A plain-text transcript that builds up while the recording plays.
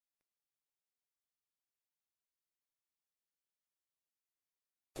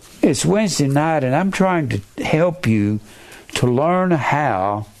It's Wednesday night, and I'm trying to help you to learn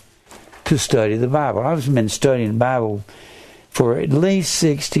how to study the Bible. I've been studying the Bible for at least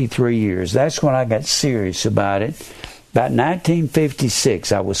 63 years. That's when I got serious about it. About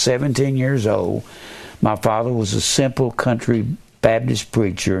 1956, I was 17 years old. My father was a simple country Baptist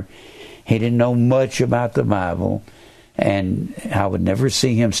preacher. He didn't know much about the Bible, and I would never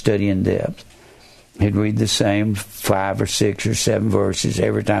see him study in depth. He'd read the same 5 or 6 or 7 verses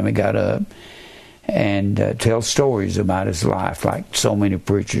every time he got up and tell stories about his life like so many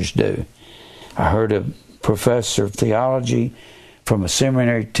preachers do. I heard a professor of theology from a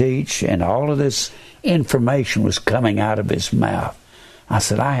seminary teach, and all of this information was coming out of his mouth. I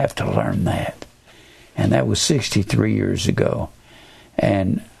said, I have to learn that. And that was 63 years ago.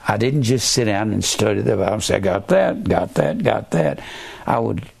 And I didn't just sit down and study the Bible and say, I got that.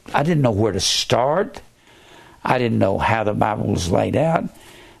 I didn't know where to start. I didn't know how the Bible was laid out.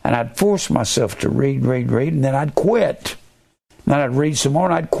 And I'd force myself to read, and then I'd quit. Then I'd read some more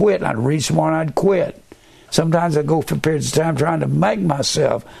and I'd quit. And I'd read some more and I'd quit. Sometimes I'd go for periods of time trying to make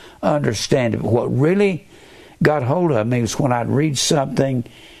myself understand it. But what really got hold of me was when I'd read something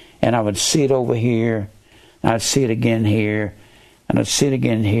and I would see it over here, and I'd see it again here, and I'd see it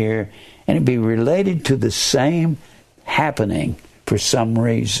again here, and it'd be related to the same happening for some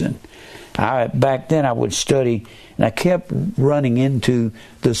reason. Back then I would study, and I kept running into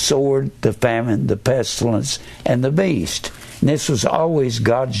the sword, the famine, the pestilence, and the beast. And this was always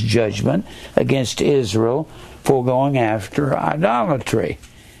God's judgment against Israel for going after idolatry.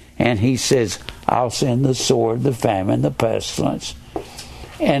 And he says, I'll send the sword, the famine, the pestilence.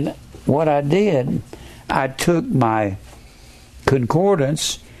 And what I did, I took my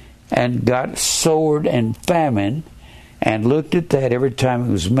concordance and got sword and famine and looked at that every time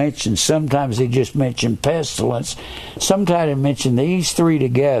it was mentioned. Sometimes he just mentioned pestilence. Sometimes he mentioned these three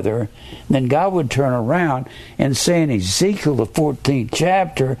together. Then God would turn around and say in Ezekiel, the 14th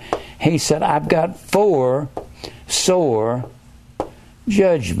chapter, he said, I've got 4 sore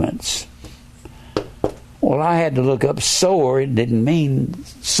judgments. Well, I had to look up sore. It didn't mean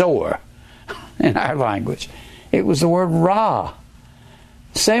sore in our language. It was the word ra.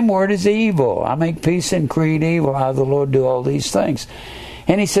 Same word as evil. I make peace and create evil. I, the Lord, do all these things.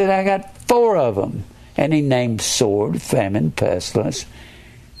 And he said, I got 4 of them. And he named sword, famine, pestilence.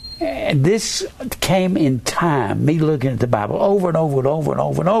 And this came in time, me looking at the Bible over and over and over and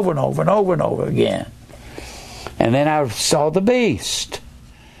over and over and over and over and over again. And then I saw the beast.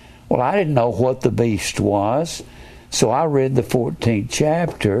 Well, I didn't know what the beast was, so I read the 14th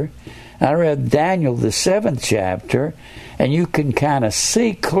chapter. I read Daniel, the 7th chapter, and you can kind of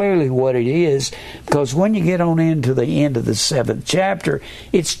see clearly what it is, because when you get on into the end of the 7th chapter,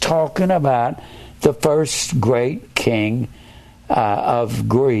 it's talking about the first great king of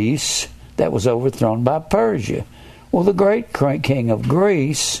Greece that was overthrown by Persia. Well, the great king of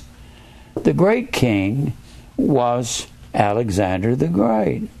Greece, the great king was Alexander the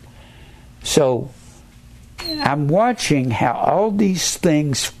Great. So I'm watching how all these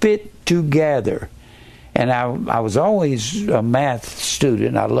things fit together. And I was always a math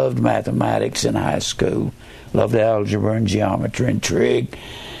student. I loved mathematics in high school. Loved algebra and geometry and trig.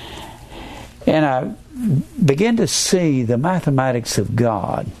 And I began to see the mathematics of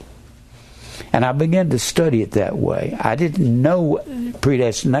God. And I began to study it that way. I didn't know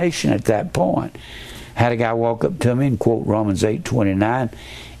predestination at that point. I had a guy walk up to me and quote Romans 8:29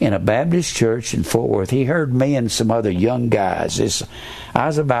 in a Baptist church in Fort Worth. He heard me and some other young guys. I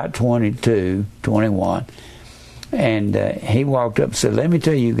was about 22, 21. And he walked up and said, let me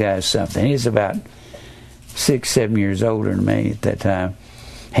tell you guys something. He was about 6, 7 years older than me at that time.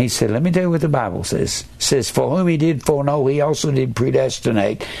 He said, let me tell you what the Bible says. It says, for whom he did foreknow, he also did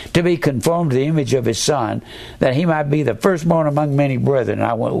predestinate to be conformed to the image of his Son, that he might be the firstborn among many brethren. And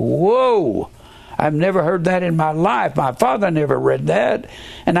I went, whoa! I've never heard that in my life. My father never read that.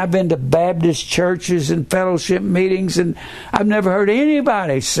 And I've been to Baptist churches and fellowship meetings, and I've never heard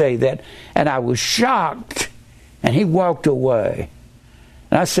anybody say that. And I was shocked. And he walked away.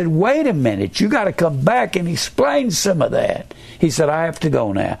 And I said, wait a minute, you got to come back and explain some of that. He said, I have to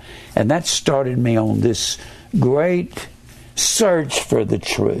go now. And that started me on this great search for the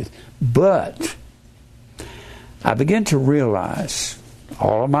truth. But I began to realize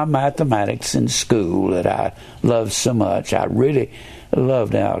all of my mathematics in school that I loved so much. I really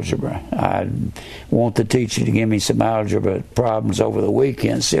loved algebra. I want the teacher to give me some algebra problems over the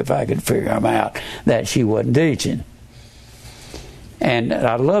weekend, see if I could figure them out that she wasn't teaching. And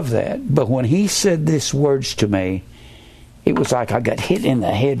I love that. But when he said these words to me, it was like I got hit in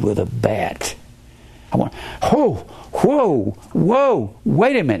the head with a bat. I went, whoa,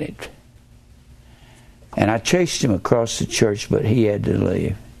 wait a minute. And I chased him across the church, but he had to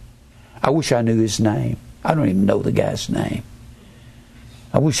leave. I wish I knew his name. I don't even know the guy's name.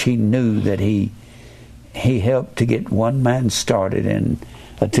 I wish he knew that he helped to get one man started in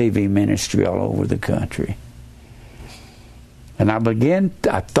a TV ministry all over the country. And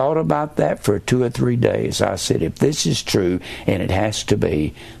I thought about that for 2 or 3 days. I said, if this is true, and it has to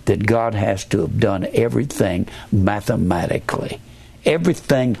be, that God has to have done everything mathematically.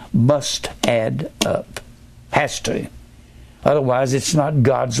 Everything must add up. Has to. Otherwise, it's not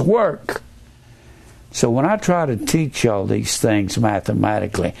God's work. So when I try to teach y'all these things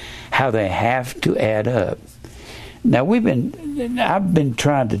mathematically, how they have to add up. Now, I've been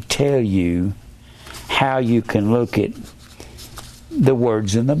trying to tell you how you can look at the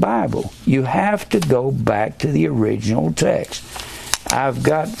words in the Bible. You have to go back to the original text. I've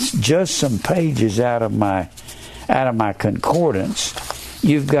got just some pages out of my concordance.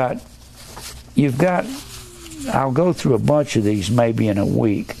 You've got I'll go through a bunch of these maybe in a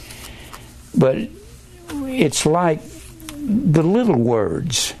week. But it's like the little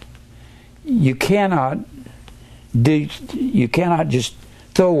words. You cannot just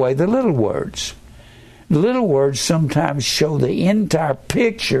throw away the little words. The little words sometimes show the entire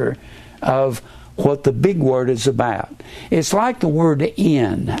picture of what the big word is about. It's like the word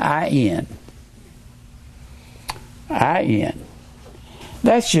in, I-N. I-N.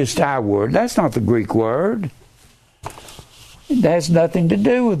 That's just our word. That's not the Greek word. It has nothing to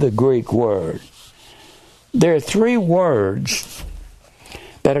do with the Greek word. There are 3 words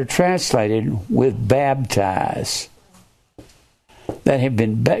that are translated with baptize, that have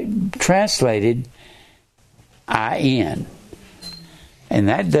been translated I-N. And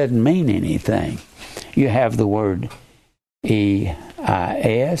that doesn't mean anything. You have the word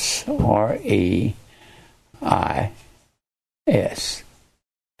E-I-S or E-I-S.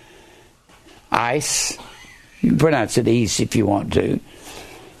 Ice. You can pronounce it east if you want to.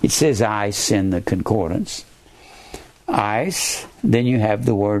 It says ice in the concordance. Ice. Then you have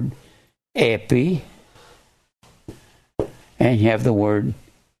the word epi. And you have the word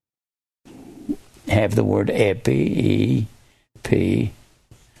epi,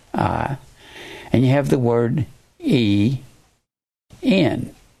 E-P-I. And you have the word E-N.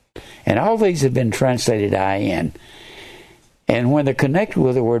 And all these have been translated I-N. And when they're connected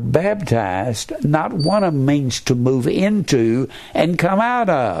with the word baptized, not one of them means to move into and come out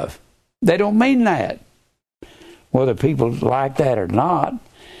of. They don't mean that. Whether people like that or not.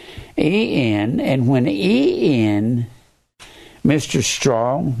 E-N, and when E-N, Mr.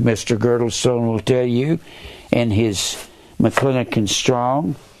 Strong, Mr. Girdlestone will tell you, and his McClintock and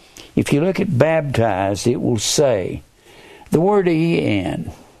Strong, if you look at baptized, it will say, the word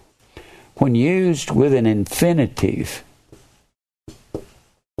E-N, when used with an infinitive,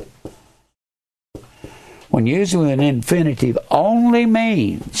 only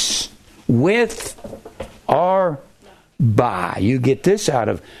means with or by. You get this out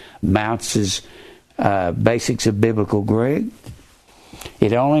of Mounce's Basics of Biblical Greek.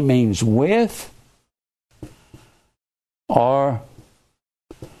 It only means with or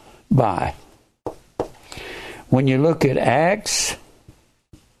by. When you look at Acts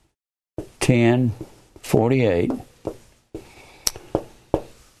 10:48,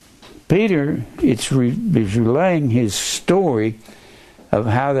 Peter is relaying his story of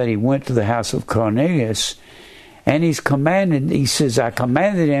how that he went to the house of Cornelius, and he says, I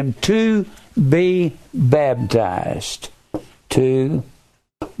commanded him to be baptized. To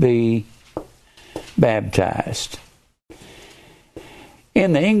be baptized.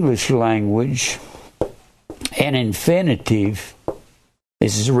 In the English language, an infinitive,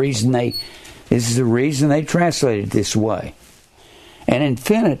 this is the reason they translate it this way. An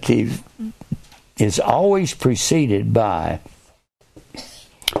infinitive is always preceded by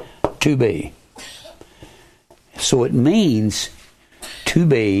to be. So it means to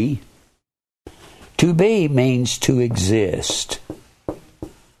be. To be means to exist.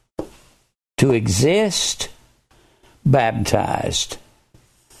 To exist, baptized.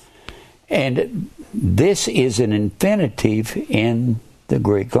 And this is an infinitive in the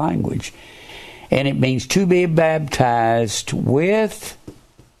Greek language. And it means to be baptized with,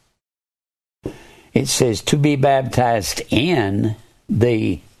 it says to be baptized in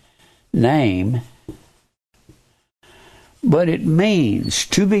the name, but it means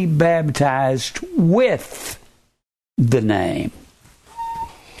to be baptized with the name.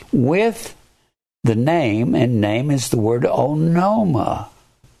 With the name, and name is the word onoma.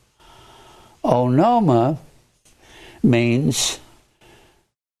 Onoma means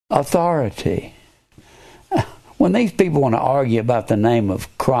authority. When these people want to argue about the name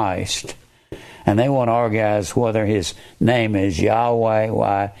of Christ, and they want to argue as whether his name is Yahweh,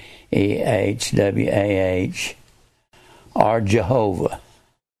 Y-E-H-W-A-H, or Jehovah,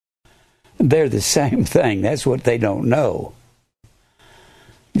 they're the same thing. That's what they don't know.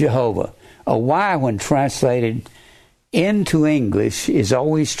 Jehovah. A Y, when translated into English, is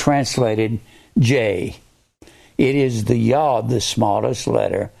always translated J. It is the Yod, the smallest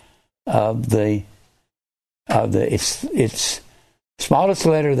letter of the it's smallest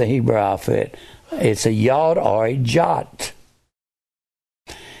letter of the Hebrew alphabet. It's a Yod or a Jot.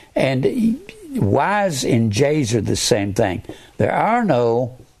 And Y's and J's are the same thing. There are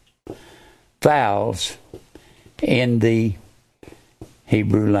no vowels in the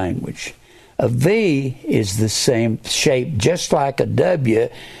Hebrew language. A V is the same shape, just like a W,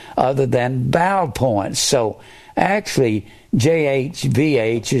 other than vowel points. So actually,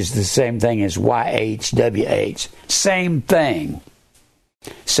 JHVH is the same thing as YHWH. Same thing.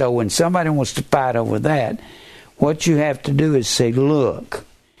 So when somebody wants to fight over that, what you have to do is say, look,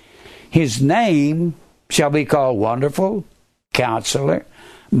 his name shall be called Wonderful, Counselor,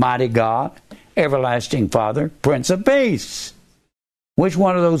 Mighty God, Everlasting Father, Prince of Peace. Which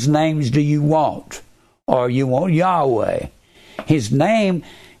one of those names do you want? Or you want Yahweh? His name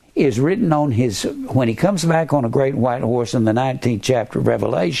is written on his, when he comes back on a great white horse in the 19th chapter of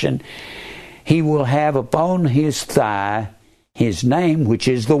Revelation, he will have upon his thigh his name, which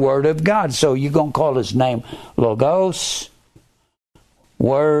is the Word of God. So you're going to call his name Logos,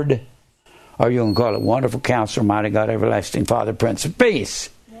 Word, or you're going to call it Wonderful Counselor, Mighty God, Everlasting Father, Prince of Peace.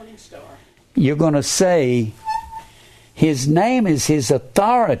 Morning Star. You're going to say his name is his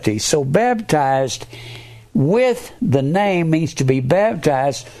authority. So baptized with the name means to be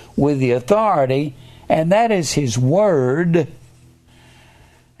baptized with the authority, and that is his Word.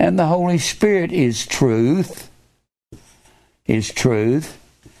 And the Holy Spirit is truth.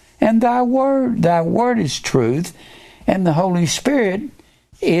 And thy word is truth, and the Holy Spirit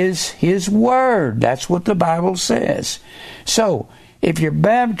is his Word. That's what the Bible says. So if you're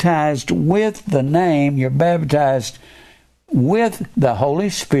baptized with the name, you're baptized with the Holy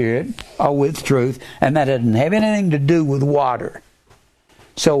Spirit or with truth, and that doesn't have anything to do with water.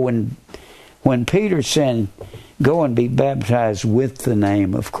 So when Peter said, go and be baptized with the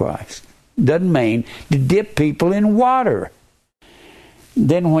name of Christ, doesn't mean to dip people in water.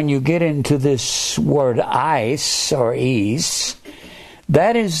 Then when you get into this word ice or ease,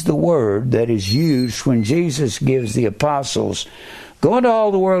 that is the word that is used when Jesus gives the apostles, go into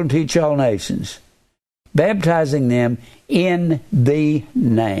all the world and teach all nations, baptizing them in the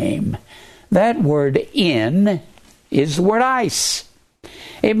name. That word in is the word ice.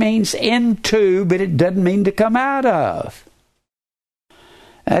 It means into, but it doesn't mean to come out of.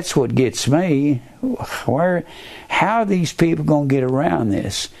 That's what gets me. How are these people going to get around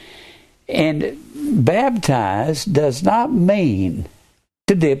this? And baptized does not mean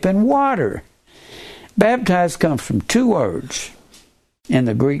to dip in water. Baptized comes from two words in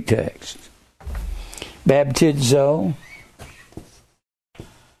the Greek text. Baptizo.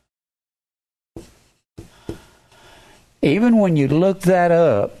 Even when you look that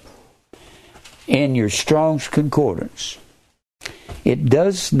up in your Strong's Concordance, it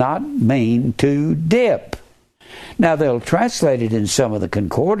does not mean to dip. Now, they'll translate it in some of the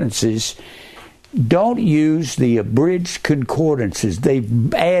concordances. Don't use the abridged concordances.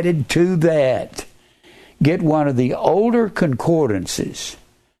 They've added to that. Get one of the older concordances,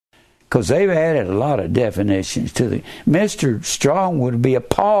 because they've added a lot of definitions to the. Mr. Strong would be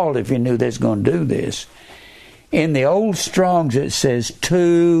appalled if he knew they was going to do this. In the old Strongs, it says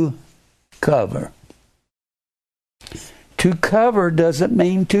to cover. To cover doesn't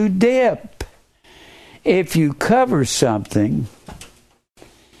mean to dip. If you cover something,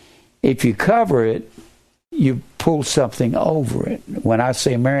 if you cover it, you pull something over it. When I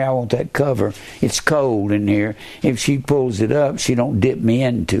say, Mary, I want that cover, it's cold in here. If she pulls it up, she don't dip me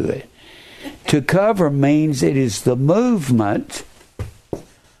into it. To cover means it is the movement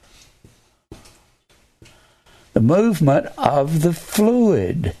of the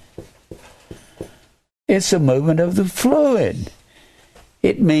fluid. It's a movement of the fluid.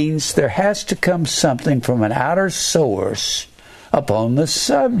 It means there has to come something from an outer source upon the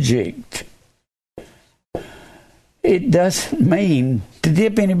subject. It doesn't mean to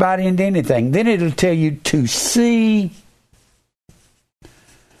dip anybody into anything. Then it'll tell you to see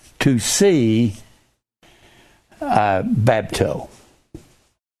bapto.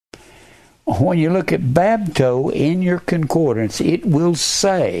 When you look at bapto in your concordance, it will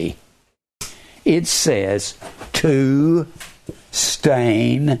say, it says to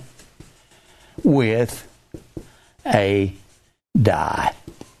stain with a die.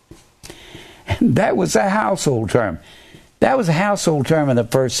 And that was a household term. That was a household term in the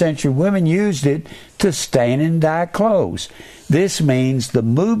first century. Women used it to stain and dye clothes. This means the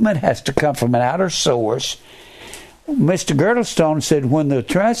movement has to come from an outer source. Mr. Girdlestone said when the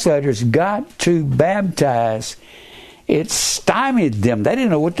translators got to baptize, it stymied them. They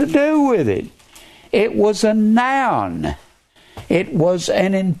didn't know what to do with it. It was a noun. It was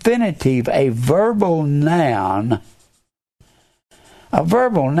an infinitive, a verbal noun. A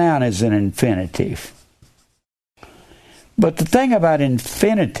verbal noun is an infinitive. But the thing about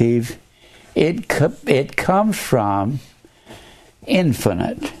infinitive, it comes from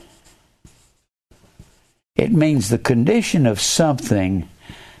infinite. It means the condition of something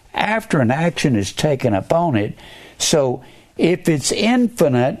after an action is taken upon it. So if it's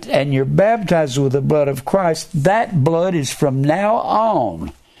infinite and you're baptized with the blood of Christ, that blood is from now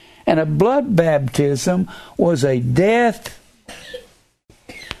on. And a blood baptism was a death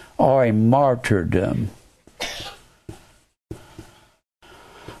or a martyrdom.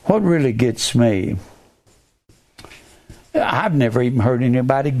 What really gets me, I've never even heard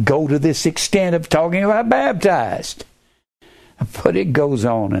anybody go to this extent of talking about baptized. But it goes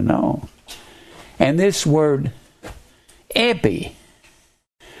on and on. And this word, epi,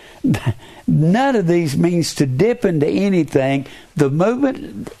 none of these means to dip into anything. The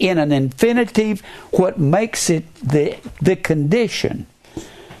movement in an infinitive, what makes it the condition.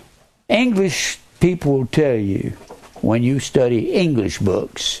 English people will tell you, when you study English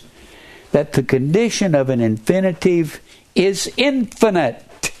books, that the condition of an infinitive is infinite.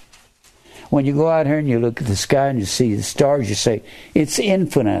 When you go out here and you look at the sky and you see the stars, you say, it's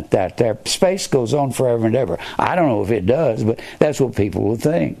infinite out there. Space goes on forever and ever. I don't know if it does, but that's what people will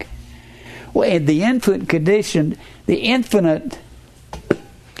think. Well, in the infinite condition, the infinite,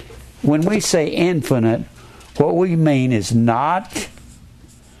 when we say infinite, what we mean is not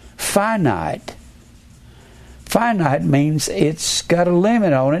finite. Finite means it's got a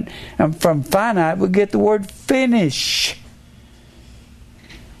limit on it, and from finite we get the word finish.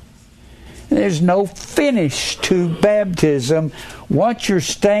 There's no finish to baptism. Once you're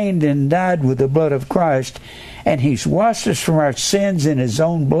stained and dyed with the blood of Christ, and He's washed us from our sins in His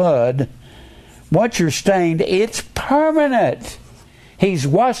own blood, once you're stained, it's permanent. He's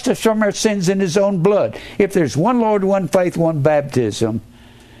washed us from our sins in His own blood. If there's one Lord, one faith, one baptism,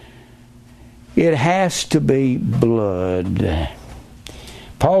 it has to be blood.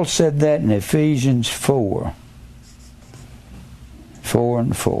 Paul said that in Ephesians 4. 4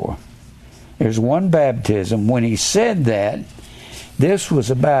 and 4. There's one baptism. When he said that, this was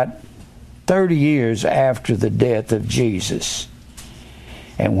about 30 years after the death of Jesus.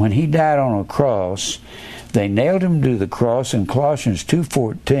 And when He died on a cross, they nailed Him to the cross, and Colossians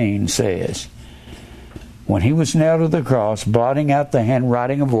 2:14 says, when He was nailed to the cross, blotting out the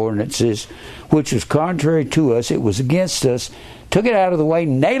handwriting of ordinances, which was contrary to us, it was against us, took it out of the way,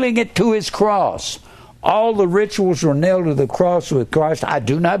 nailing it to His cross. All the rituals were nailed to the cross with Christ. I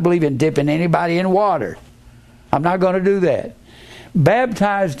do not believe in dipping anybody in water. I'm not going to do that.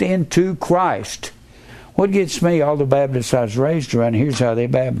 Baptized into Christ. What gets me, all the Baptists I was raised around, here's how they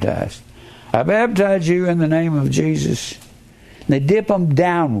baptized. I baptize you in the name of Jesus. And they dip them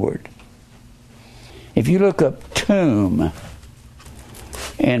downward. If you look up tomb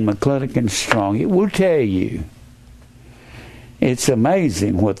in McClintock and Strong, it will tell you. It's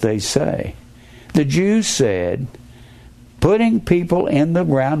amazing what they say. The Jews said putting people in the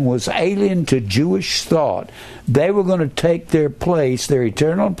ground was alien to Jewish thought. They were going to take their place, their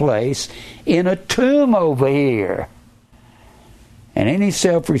eternal place, in a tomb over here. And any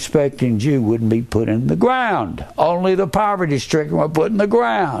self-respecting Jew wouldn't be put in the ground. Only the poverty-stricken were put in the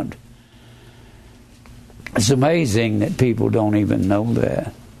ground. It's amazing that people don't even know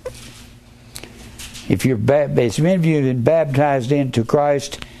that. If you're baptized, many of you have been baptized into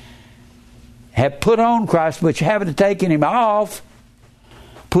Christ, have put on Christ, but you haven't taken Him off.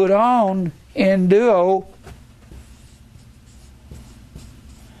 Put on, enduo,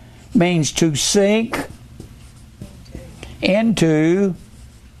 means to sink into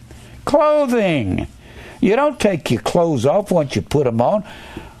clothing. You don't take your clothes off once you put them on.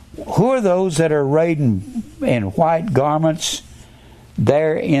 Who are those that are arrayed in white garments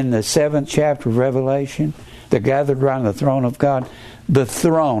there in the 7th chapter of Revelation? They're gathered around the throne of God. The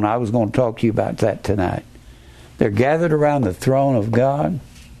throne, I was going to talk to you about that tonight. They're gathered around the throne of God.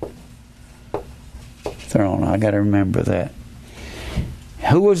 Throne, I got to remember that.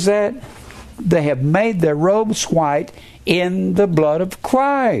 Who was that? They have made their robes white in the blood of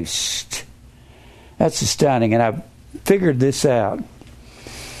Christ. That's astounding, and I've figured this out.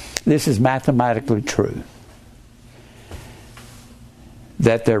 This is mathematically true.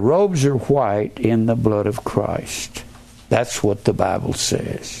 that their robes are white in the blood of Christ. That's what the Bible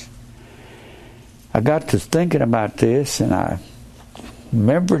says. I got to thinking about this, and I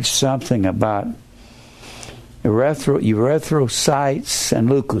remembered something about erythrocytes and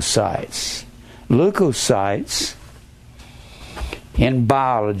leukocytes. Leukocytes, in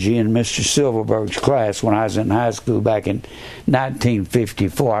biology in Mr. Silverberg's class when I was in high school back in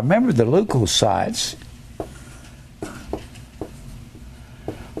 1954, I remember the leukocytes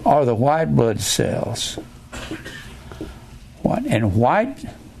are the white blood cells.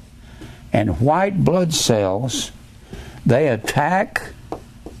 And white blood cells, they attack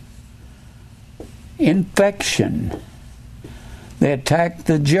infection. They attack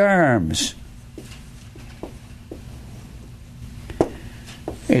the germs.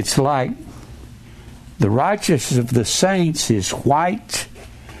 It's like the righteousness of the saints is white.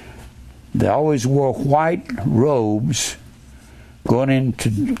 They always wore white robes. Going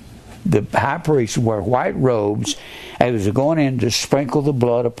into the high priest wore white robes. He was going in to sprinkle the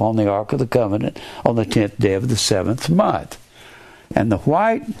blood upon the Ark of the Covenant on the 10th day of the 7th month. And the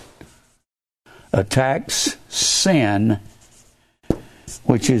white attacks sin,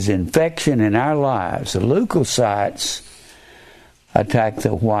 which is infection in our lives. The leukocytes attack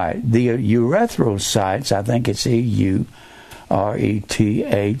the white. The erythrocytes, I think it's EURETHO,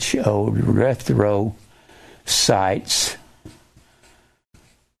 erythrocytes.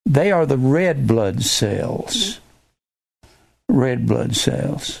 They are the red blood cells. Red blood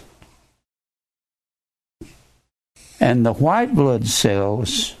cells. And the white blood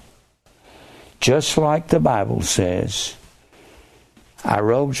cells, just like the Bible says, our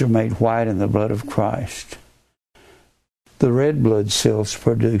robes are made white in the blood of Christ. The red blood cells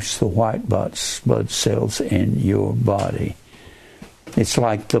produce the white blood cells in your body. It's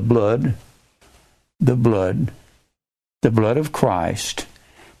like the blood of Christ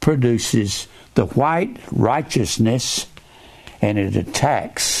produces the white righteousness, and it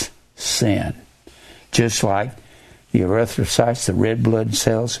attacks sin. Just like the erythrocytes, the red blood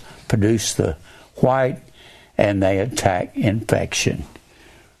cells, produce the white, and they attack infection.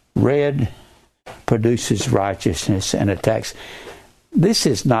 Red produces righteousness and attacks. This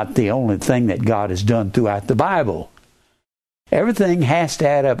is not the only thing that God has done throughout the Bible. Everything has to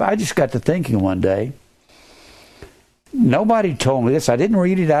add up. I just got to thinking one day, nobody told me this. I didn't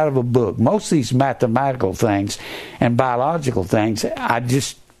read it out of a book. Most of these mathematical things and biological things, I've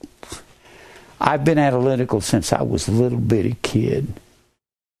been analytical since I was a little bitty kid.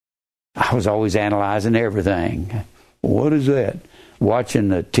 I was always analyzing everything. What is that? Watching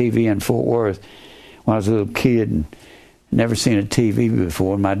the TV in Fort Worth when I was a little kid and never seen a TV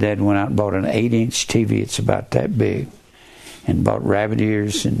before. My dad went out and bought an 8-inch TV. It's about that big. And bought rabbit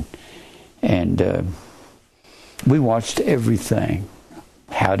ears and we watched everything.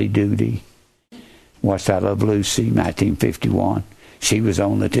 Howdy Doody. Watched I Love Lucy, 1951. She was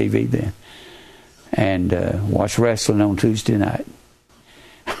on the TV then. And watched wrestling on Tuesday night.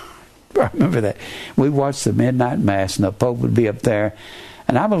 I remember that. We watched the Midnight Mass, and the Pope would be up there.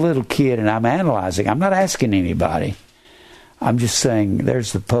 And I'm a little kid, and I'm analyzing. I'm not asking anybody. I'm just saying,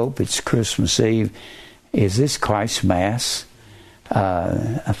 there's the Pope. It's Christmas Eve. Is this Christ's Mass?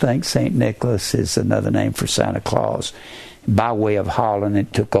 I think St. Nicholas is another name for Santa Claus. By way of Holland,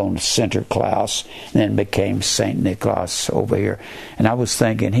 it took on Sinterklaas, and then became St. Nicholas over here. And I was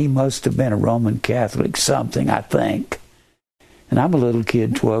thinking, he must have been a Roman Catholic something, I think. And I'm a little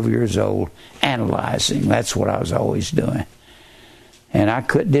kid, 12 years old, analyzing. That's what I was always doing. And I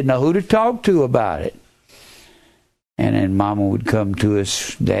didn't know who to talk to about it. And then Mama would come to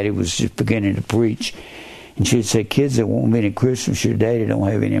us. Daddy was just beginning to preach. And she'd say, kids that won't be any Christmas, your daddy don't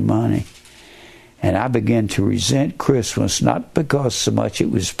have any money. And I began to resent Christmas, not because so much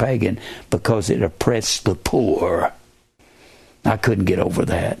it was pagan, because it oppressed the poor. I couldn't get over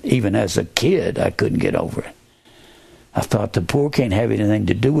that. Even as a kid, I couldn't get over it. I thought the poor can't have anything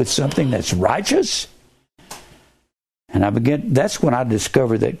to do with something that's righteous. And that's when I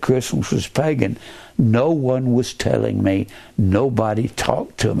discovered that Christmas was pagan. No one was telling me. Nobody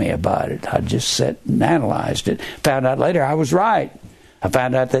talked to me about it. I just sat and analyzed it. Found out later I was right. I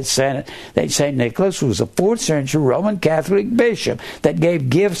found out that St. Nicholas was a 4th century Roman Catholic bishop that gave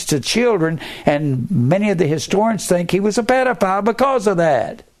gifts to children, and many of the historians think he was a pedophile because of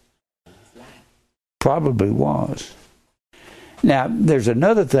that. Probably was. Now, there's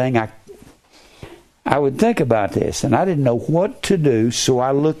another thing I would think about this, and I didn't know what to do, so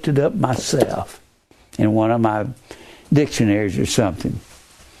I looked it up myself in one of my dictionaries or something.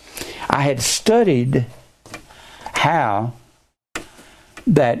 I had studied how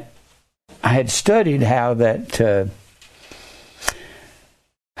that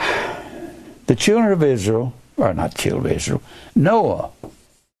the children of Israel, or not children of Israel, Noah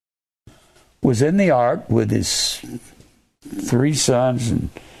was in the ark with his 3 sons and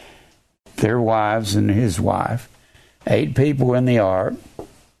their wives and his wife. 8 people were in the ark.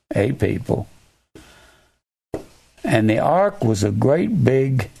 8 people. And the ark was a great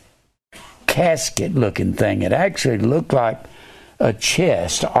big casket-looking thing. It actually looked like a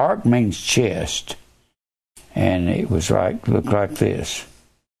chest. Ark means chest. And it was looked like this.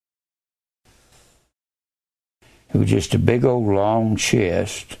 It was just a big old long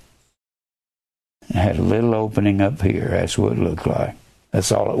chest. It had a little opening up here. That's what it looked like.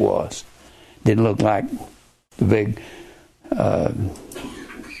 That's all it was. Didn't look like the big,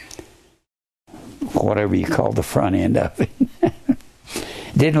 whatever you call the front end of it.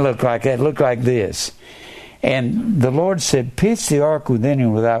 Didn't look like that. It looked like this. And the Lord said, pitch the ark within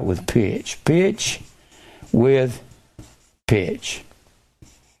and without with pitch. Pitch with pitch.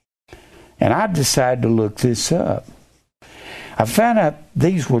 And I decided to look this up. I found out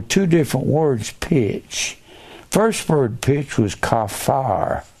these were 2 different words, pitch. First word pitch was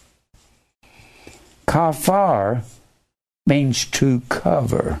kafar. Kafar means to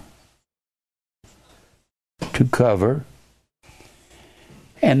cover. To cover.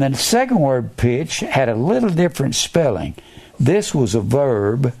 And the second word pitch had a little different spelling. This was a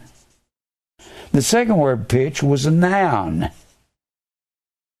verb. The second word pitch was a noun.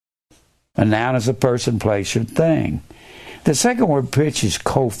 A noun is a person, place, or thing. The second word pitch is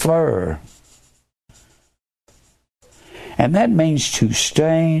kofar. And that means to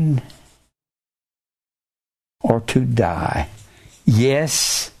stain or to die.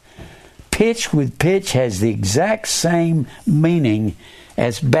 Yes, pitch with pitch has the exact same meaning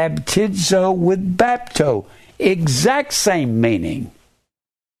as baptizo with bapto. Exact same meaning.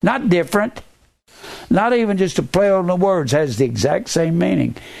 Not different. Not even just a play on the words. Has the exact same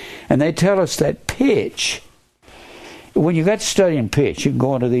meaning. And they tell us that pitch, when you got studying pitch, you can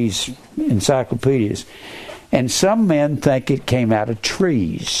go into these encyclopedias, and some men think it came out of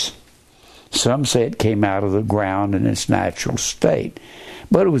trees. Some say it came out of the ground in its natural state.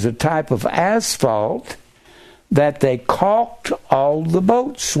 But it was a type of asphalt that they caulked all the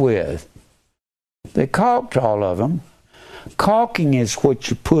boats with. They caulked all of them. Caulking is what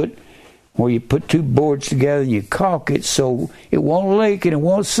you put, where you put 2 boards together and you caulk it so it won't leak and it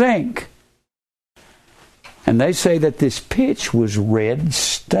won't sink. And they say that this pitch was red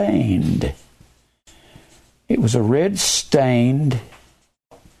stained. It was a red stained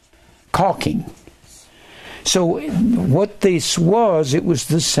caulking. So what this was, it was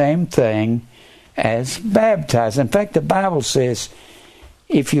the same thing as baptized. In fact, the Bible says,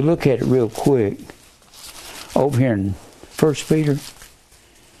 if you look at it real quick, over here in 1 Peter,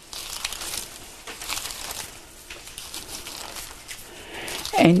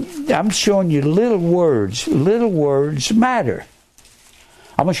 and I'm showing you little words. Little words matter.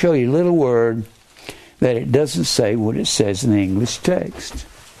 I'm going to show you a little word that it doesn't say what it says in the English text.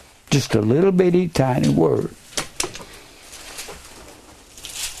 Just a little bitty tiny word.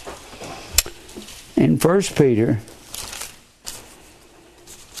 In 1 Peter,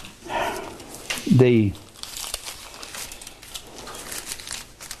 the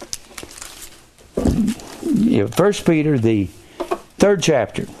 1 Peter, the 3rd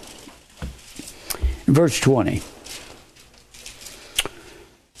chapter, verse 20.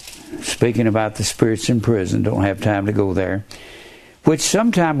 Speaking about the spirits in prison, don't have time to go there. Which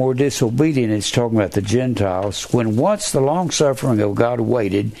sometime were disobedient, it's talking about the Gentiles, when once the long-suffering of God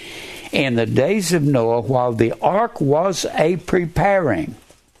waited in the days of Noah while the ark was a preparing,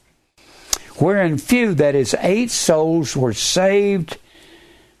 wherein few, that is 8 souls, were saved.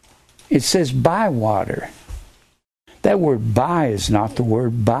 It says by water. That word by is not the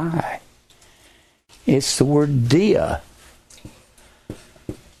word by. It's the word dia.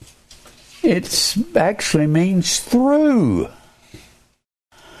 It actually means through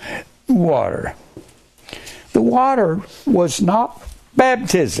water. The water was not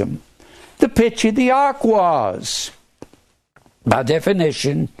baptism. The pitch of the ark was, by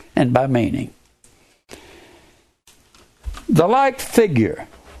definition and by meaning. The like figure,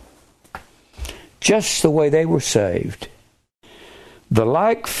 just the way they were saved. The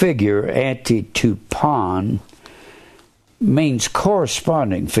like figure, antitupon, means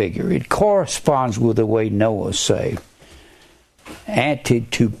corresponding figure. It corresponds with the way Noah was saved.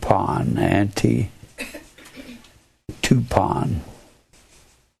 Antitupon.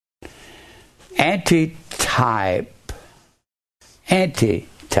 Antitype.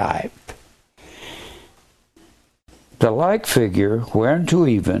 Antitype. The like figure, whereunto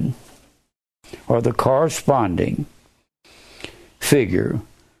even, or the corresponding figure,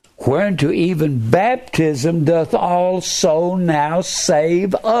 whereunto even baptism doth also now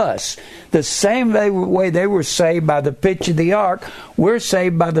save us. The same way they were saved by the pitch of the ark, we're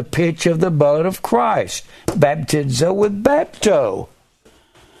saved by the pitch of the blood of Christ. Baptizo with bapto.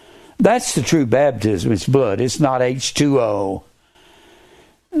 That's the true baptism. It's blood. It's not H2O.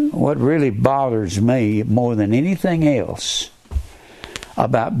 What really bothers me more than anything else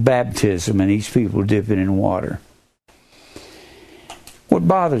about baptism and these people dipping in water, what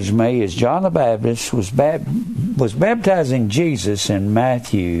bothers me is John the Baptist was baptizing Jesus in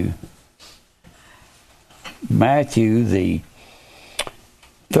Matthew, the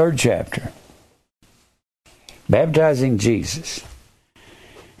 3rd chapter. Baptizing Jesus.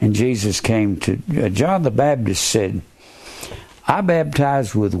 And Jesus came to, John the Baptist said, I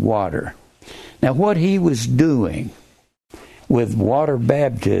baptize with water. Now what he was doing with water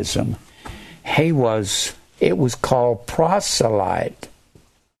baptism, it was called proselyte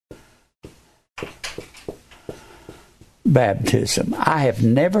baptism. I have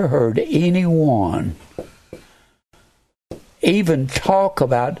never heard anyone even talk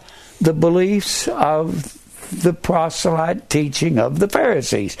about the beliefs of the proselyte teaching of the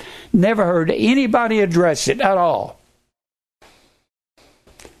Pharisees. Never heard anybody address it at all.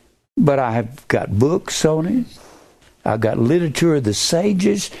 But I have got books on it. I've got literature of the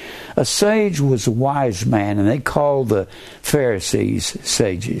sages. A sage was a wise man, and they called the Pharisees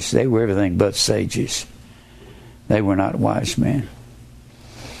sages. They were everything but sages. They were not wise men.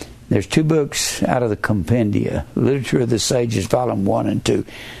 There's 2 books out of the Compendia, Literature of the Sages, Volume 1 and 2,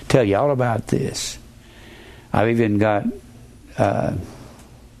 tell you all about this. I've even got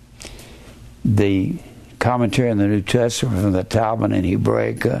the commentary on the New Testament from the Talmud in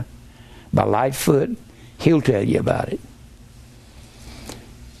Hebraica by Lightfoot. He'll tell you about it.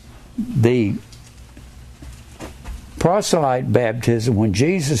 The proselyte baptism, when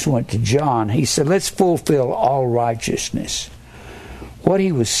Jesus went to John, he said, let's fulfill all righteousness. What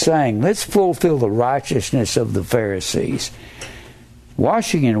he was saying, let's fulfill the righteousness of the Pharisees.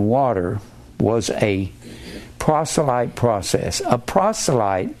 Washing in water was a proselyte process. A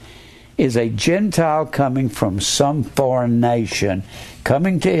proselyte is a Gentile coming from some foreign nation,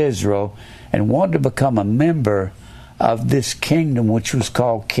 coming to Israel, and wanted to become a member of this kingdom, which was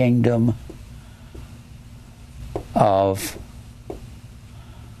called Kingdom of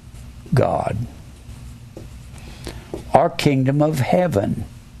God, or Kingdom of Heaven.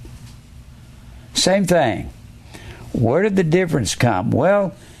 Same thing. Where did the difference come?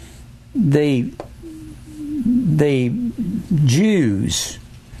 Well, the Jews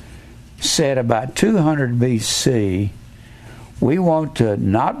said about 200 BC, we want to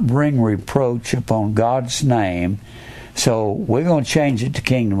not bring reproach upon God's name, so we're going to change it to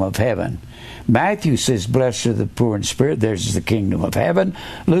Kingdom of Heaven. Matthew says, blessed are the poor in spirit, theirs the kingdom of heaven.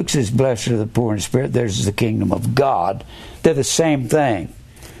 Luke says, blessed are the poor in spirit, theirs the kingdom of God. They're the same thing.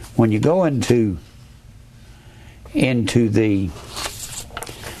 When you go into the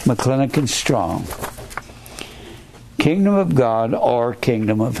McClintock Strong, Kingdom of God or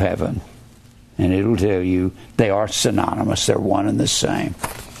Kingdom of Heaven, and it'll tell you they are synonymous. They're one and the same.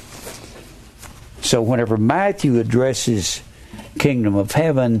 So whenever Matthew addresses Kingdom of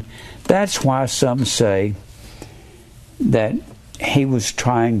Heaven, that's why some say that he was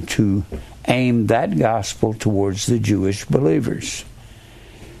trying to aim that gospel towards the Jewish believers.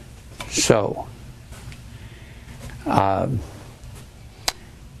 So, but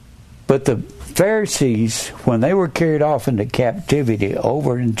the Pharisees, when they were carried off into captivity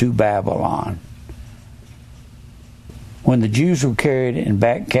over into Babylon, when the Jews were carried in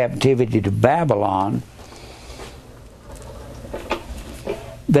back captivity to Babylon,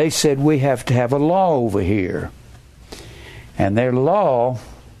 they said, we have to have a law over here. And their law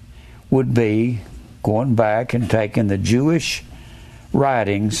would be going back and taking the Jewish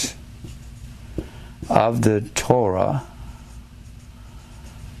writings of the Torah,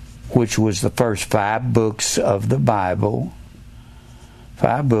 which was the first 5 books of the Bible,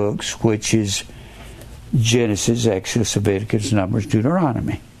 5 books, which is Genesis, Exodus, Leviticus, Numbers,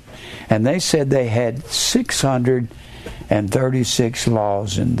 Deuteronomy. And they said they had 636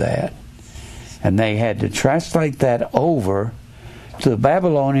 laws in that. And they had to translate that over to the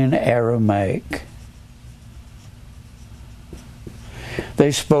Babylonian Aramaic.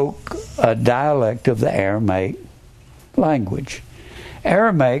 They spoke a dialect of the Aramaic language.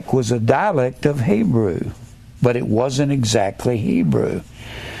 Aramaic was a dialect of Hebrew, but it wasn't exactly Hebrew.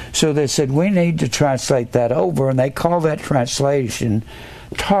 So they said, we need to translate that over, and they call that translation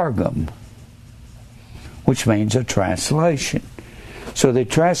Targum, which means a translation. So they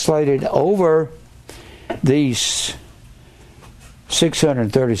translated over these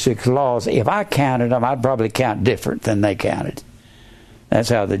 636 laws. If I counted them, I'd probably count different than they counted. That's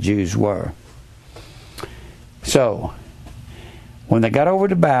how the Jews were. So, when they got over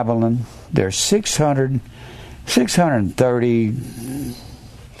to Babylon, they're 630,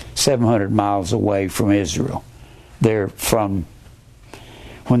 700 miles away from Israel. When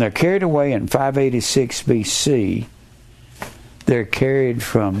they're carried away in 586 BC, they're carried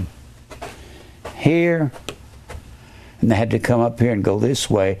from here, and they had to come up here and go this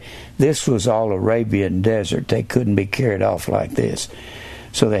way. This was all Arabian desert. They couldn't be carried off like this.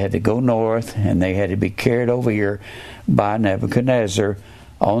 So they had to go north, and they had to be carried over here by Nebuchadnezzar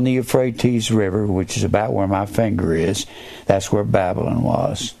on the Euphrates River, which is about where my finger is. That's where Babylon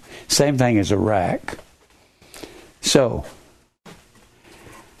was. Same thing as Iraq. So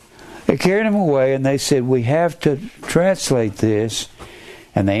they carried him away, and they said, we have to translate this.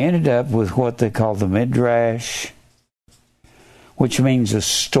 And they ended up with what they call the Midrash, which means a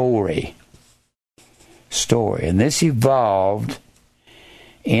story. And this evolved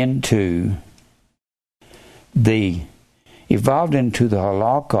into the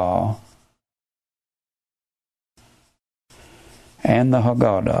Halakha and the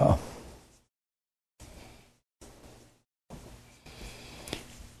Haggadah.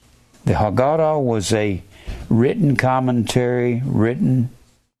 The Haggadah was a written commentary,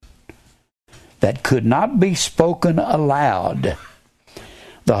 that could not be spoken aloud.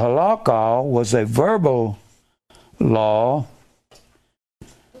 The Halakha was a verbal law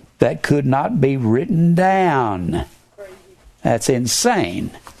that could not be written down. That's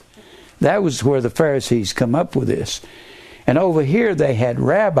insane. That was where the Pharisees come up with this. And over here they had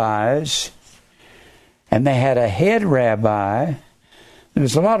rabbis, and they had a head rabbi. There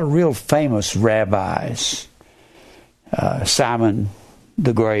was a lot of real famous rabbis. Simon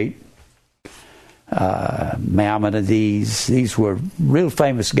the Great, Maimonides. These were real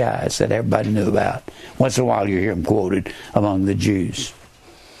famous guys that everybody knew about. Once in a while you hear them quoted among the Jews.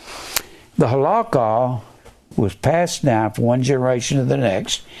 The Halakha was passed down from one generation to the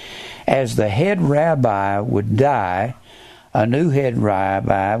next. As the head rabbi would die, a new head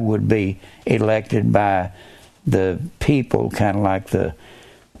rabbi would be elected by the people, kind of like the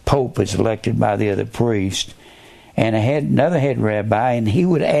Pope is elected by the other priest. And another head rabbi, and he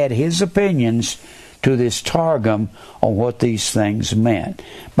would add his opinions to this Targum on what these things meant.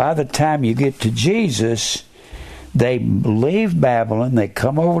 By the time you get to Jesus, they leave Babylon, they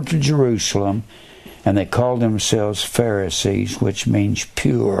come over to Jerusalem, and they call themselves Pharisees, which means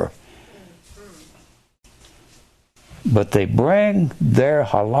pure. But they bring their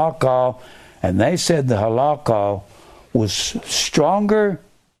Halakha, and they said the Halakha was stronger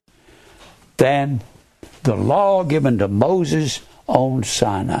than the law given to Moses on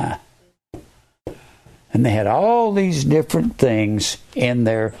Sinai. And they had all these different things in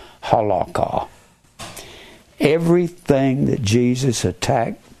their Halakha. Everything that Jesus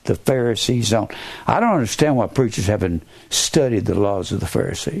attacked the Pharisees on. I don't understand why preachers haven't studied the laws of the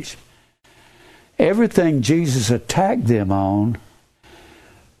Pharisees. Everything Jesus attacked them on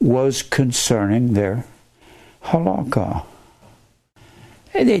was concerning their Halakha.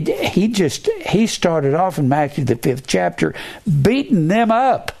 He started off in Matthew the 5th chapter beating them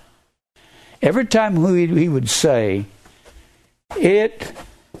up. Every time he would say, "It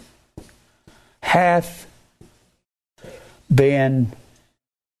hath been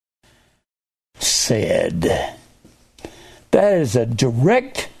said." That is a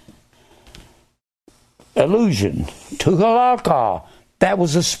direct allusion to Halakha. That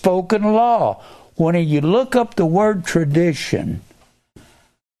was a spoken law. When you look up the word tradition,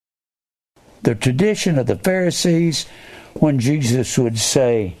 the tradition of the Pharisees, when Jesus would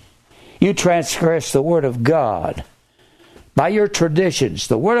say, "You transgress the word of God by your traditions."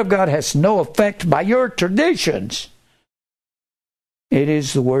 The word of God has no effect by your traditions. It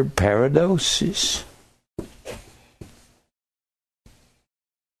is the word paradosis.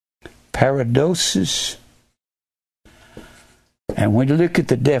 Paradosis. And when you look at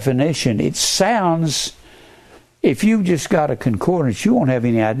the definition, it sounds, if you've just got a concordance, you won't have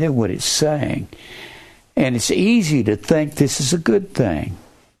any idea what it's saying. And it's easy to think this is a good thing.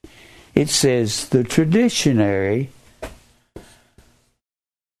 It says the traditionary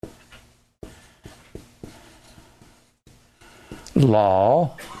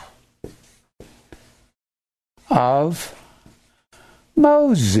law of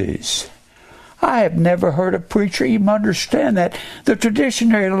Moses. I have never heard a preacher even understand that. The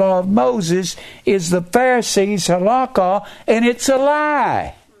traditionary law of Moses is the Pharisees' Halakha, and it's a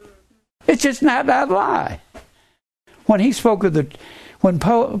lie. It's just not that lie. When he spoke of when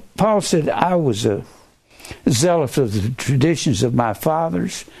Paul said, "I was a zealous of the traditions of my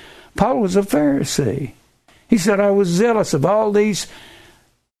fathers. Paul was a Pharisee. He said, I was zealous of all these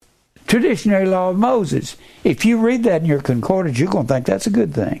traditionary law of Moses. If you read that in your concordance, you're going to think that's a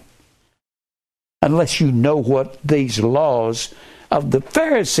good thing. Unless you know what these laws of the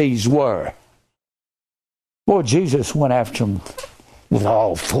Pharisees were. Boy, Jesus went after them with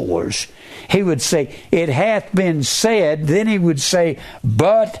all fours. He would say, it hath been said. Then he would say,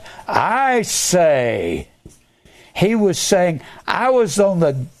 but I say. He was saying, I was on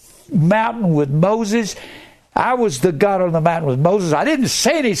the mountain with Moses. I was the God on the mountain with Moses. I didn't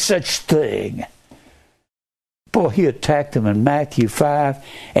say any such thing. Boy, he attacked them in Matthew 5,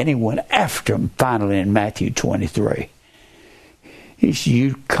 and he went after them finally in Matthew 23. He said,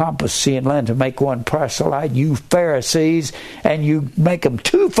 you compass sea and land to make one proselyte, you Pharisees, and you make them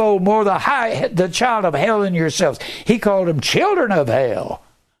twofold more the child of hell than yourselves. He called them children of hell.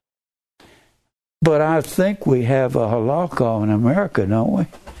 But I think we have a halakha in America, don't we?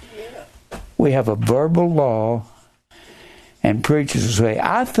 We have a verbal law, and preachers say,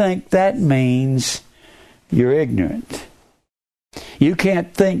 I think that means you're ignorant. You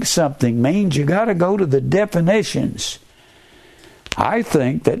can't think something means. You got to go to the definitions. I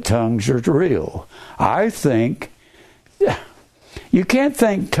think that tongues are real. I think you can't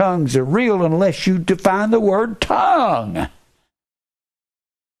think tongues are real unless you define the word tongue.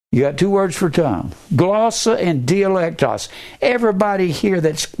 You got two words for tongue, glossa and dialectos. Everybody here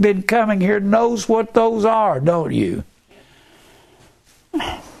that's been coming here knows what those are, don't you?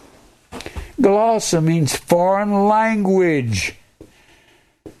 Glossa means foreign language.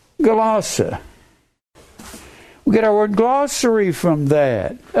 Glossa. We get our word glossary from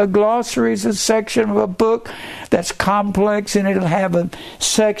that. A glossary is a section of a book that's complex, and it'll have a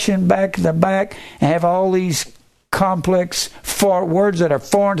section back in the back and have all these complex words that are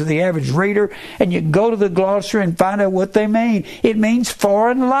foreign to the average reader, and you go to the glossary and find out what they mean. It means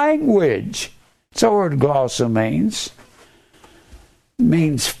foreign language. That's what word glossa means. It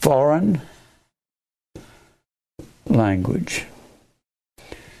means foreign language.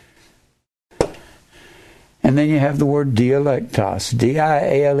 And then you have the word dialectos.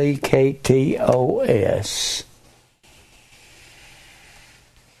 D-I-A-L-E-K-T-O-S.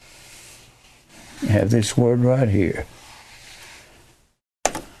 You have this word right here.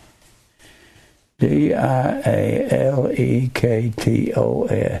 D-I-A-L-E-K-T-O-S.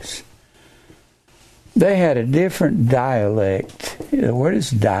 They had a different dialect. The word is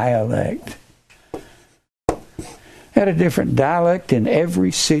dialect. Had a different dialect in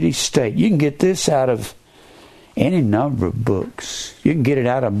every city-state. You can get this out of any number of books. You can get it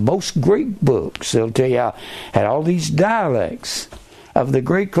out of most Greek books. They'll tell you how had all these dialects of the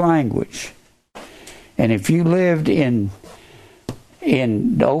Greek language. And if you lived in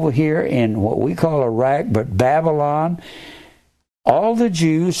over here in what we call Iraq, but Babylon, all the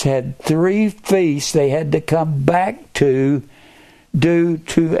Jews had 3 feasts they had to come back to due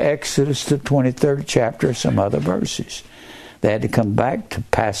to Exodus, the 23rd chapter, some other verses. They had to come back to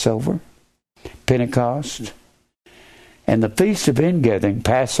Passover, Pentecost, and the Feast of Ingathering.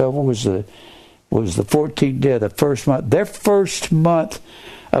 Passover was the 14th day of the first month. Their first month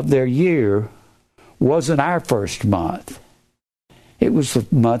of their year wasn't our first month. It was the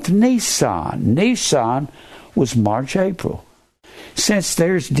month Nisan. Nisan was March, April. Since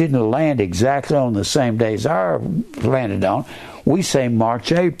theirs didn't land exactly on the same days ours landed on, we say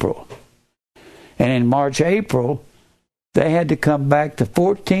March, April. And in March, April, they had to come back the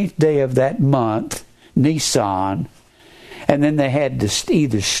 14th day of that month, Nisan, and then they had to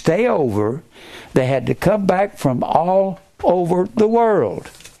either stay over, they had to come back from all over the world.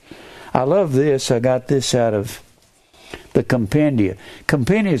 I love this. I got this out of the Compendia.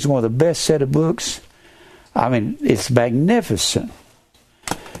 Compendia is one of the best set of books. I mean, it's magnificent.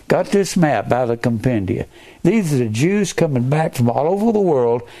 Got this map out of the Compendia. These are the Jews coming back from all over the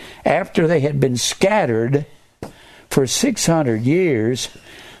world after they had been scattered for 600 years.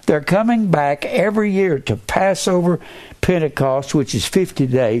 They're coming back every year to Passover, Pentecost, which is 50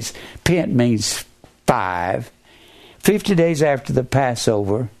 days. Pent means 5. 50 days after the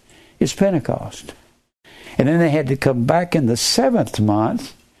Passover is Pentecost. And then they had to come back in the 7th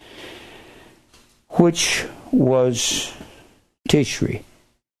month, which was Tishri.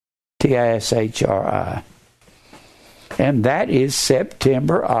 T-I-S-H-R-I. And that is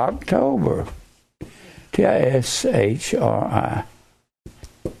September, October. T-I-S-H-R-I.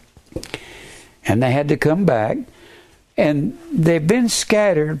 And they had to come back. And they've been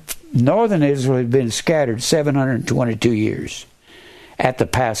scattered. Northern Israel had been scattered 722 years at the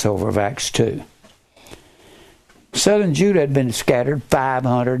Passover of Acts 2. Southern Judah had been scattered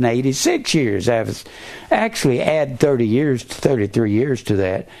 586 years. Actually, add 33 years to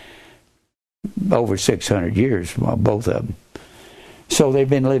that. Over 600 years, both of them. So they've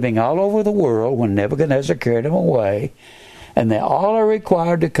been living all over the world when Nebuchadnezzar carried them away. And they all are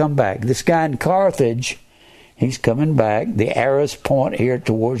required to come back. This guy in Carthage, he's coming back. The arrows point here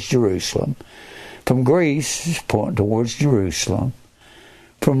towards Jerusalem. From Greece, point towards Jerusalem.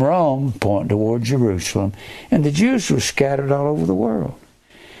 From Rome, point towards Jerusalem. And the Jews were scattered all over the world.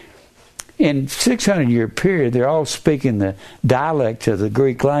 In 600-year period, they're all speaking the dialect of the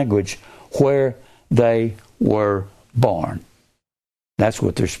Greek language where they were born. That's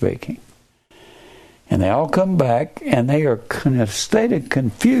what they're speaking. And they all come back, and they are in a state of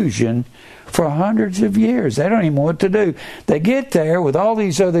confusion for hundreds of years. They don't even know what to do. They get there with all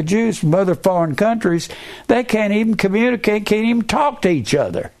these other Jews from other foreign countries. They can't even communicate, can't even talk to each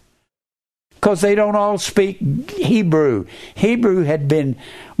other, because they don't all speak Hebrew. Hebrew had been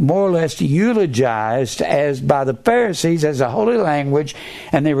more or less eulogized as by the Pharisees as a holy language,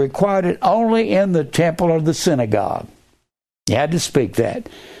 and they required it only in the temple or the synagogue. You had to speak that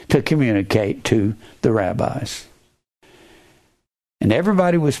to communicate to the rabbis. And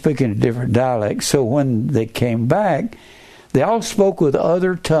everybody was speaking a different dialect, so when they came back, they all spoke with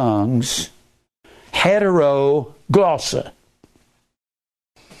other tongues, heteroglossa.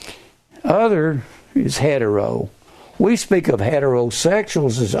 Other is hetero. We speak of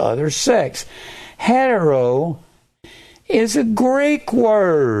heterosexuals as other sex. Hetero is a Greek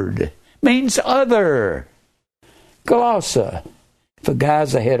word, means other. Glossa. If a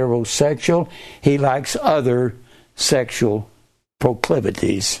guy's a heterosexual, he likes other sexual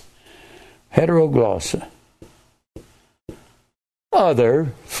proclivities. Heteroglossa.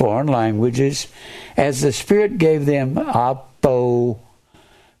 Other foreign languages, as the Spirit gave them apo,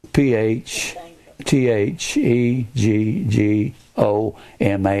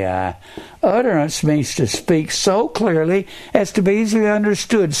 P-H-T-H-E-G-G-O-M-A-I. Utterance means to speak so clearly as to be easily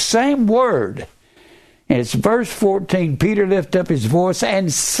understood. Same word. And it's verse 14. Peter lifted up his voice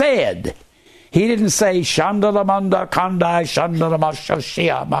and said. He didn't say, Shandalamanda Kandai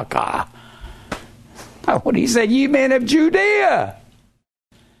Shandalamashoshiamaka. What he said, ye men of Judea.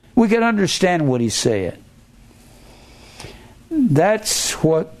 We can understand what he said. That's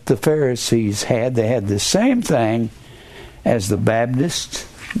what the Pharisees had. They had the same thing as the Baptists,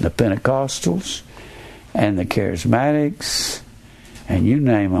 the Pentecostals, and the Charismatics, and you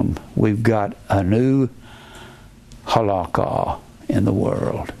name them. We've got a new halakha in the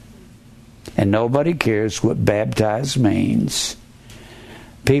world. And nobody cares what baptized means.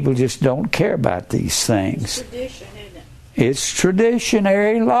 People just don't care about these things. It's tradition, isn't it? It's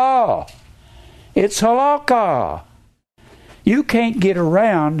traditionary law. It's halakha. You can't get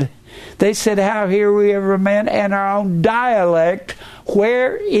around. They said, how hear we every man in our own dialect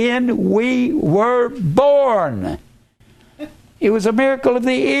wherein we were born. It was a miracle of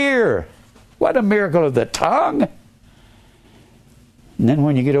the ear. What a miracle of the tongue. And then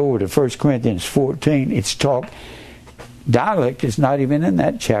when you get over to 1 Corinthians 14, it's talk. Dialect is not even in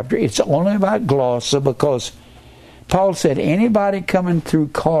that chapter. It's only about glossa, because Paul said anybody coming through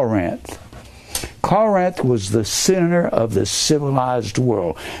Corinth was the center of the civilized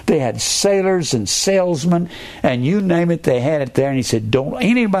world. They had sailors and salesmen, and you name it, they had it there. And he said, don't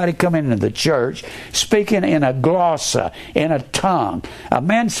anybody come into the church speaking in a glossa, in a tongue. A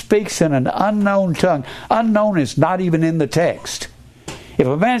man speaks in an unknown tongue. Unknown is not even in the text. If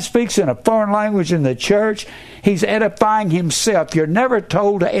a man speaks in a foreign language in the church, he's edifying himself. You're never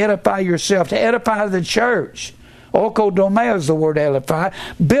told to edify yourself, to edify the church. Okodomeo is the word edify.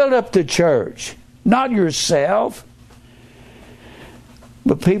 Build up the church, not yourself.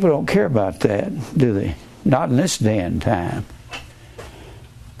 But people don't care about that, do they? Not in this day and time.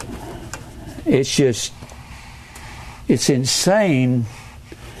 It's insane,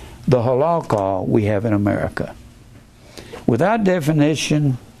 the halakha we have in America. Without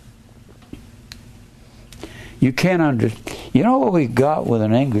definition, you can't You know what we got with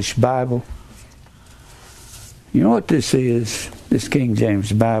an English Bible? You know what this is? This King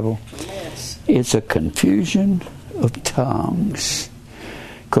James Bible? Yes. It's a confusion of tongues.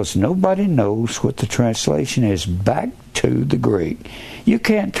 Because nobody knows what the translation is back to the Greek. You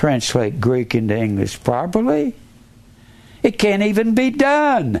can't translate Greek into English properly. It can't even be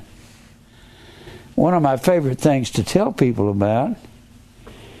done. One of my favorite things to tell people about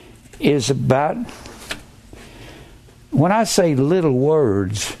is about, when I say little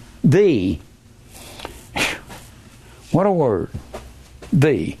words, the. What a word.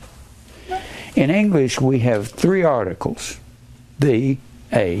 The. In English, we have three articles. The,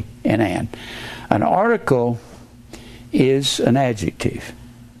 a, and an. An article is an adjective.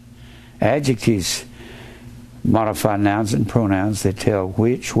 Adjectives modify nouns and pronouns that tell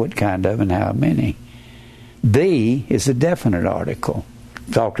which, what kind of, and how many. The is a definite article.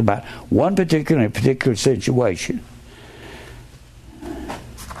 Talked about one particular situation.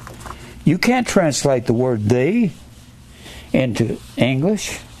 You can't translate the word the into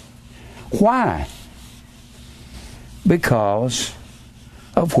English. Why? Because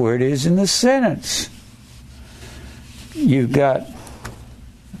of where it is in the sentence. You got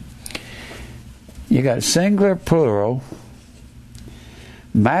singular, plural,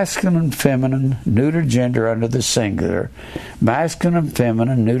 masculine, feminine, neuter gender under the singular, masculine,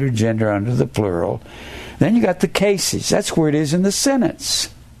 feminine, neuter gender under the plural. Then you got the cases. That's where it is in the sentence.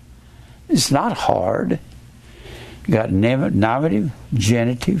 It's not hard. You got nominative,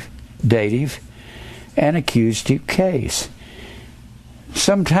 genitive, dative, and accusative case.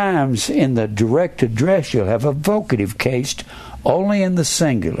 Sometimes in the direct address you'll have a vocative case only in the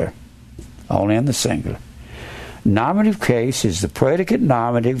singular. Only in the singular. Nominative case is the predicate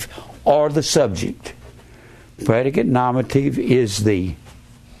nominative or the subject. Predicate nominative is the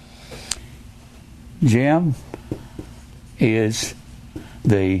Jim is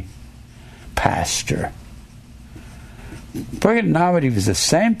the pastor. Predicate nominative is the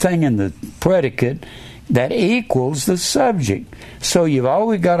same thing in the predicate that equals the subject. So you've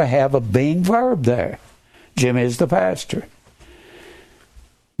always got to have a being verb there. Jim is the pastor.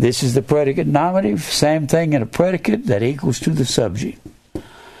 This is the predicate nominative, same thing in a predicate that equals to the subject.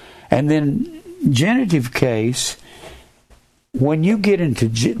 And then genitive case, when you get into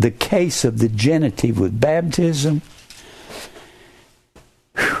the case of the genitive with baptism,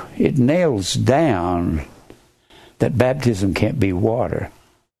 it nails down that baptism can't be water.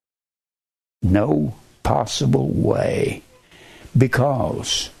 No possible way.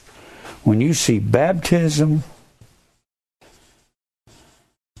 Because when you see baptism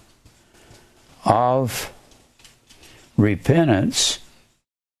of repentance,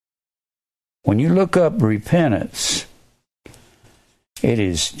 when you look up repentance, it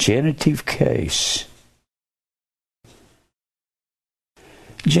is genitive case.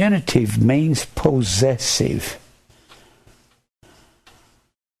 Genitive means possessive.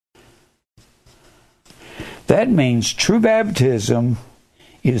 That means true baptism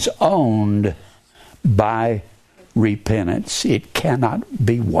is owned by repentance. It cannot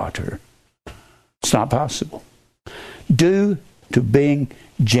be water. It's not possible. Due to being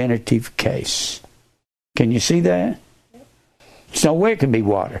genitive case. Can you see that? There's no way it can be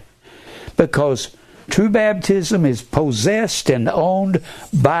water. Because true baptism is possessed and owned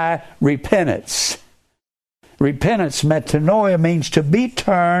by repentance. Repentance, metanoia, means to be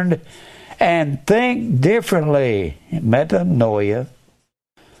turned and think differently. Metanoia.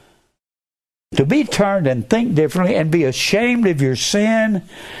 To be turned and think differently and be ashamed of your sin.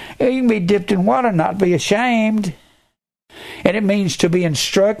 You can be dipped in water and not be ashamed. And it means to be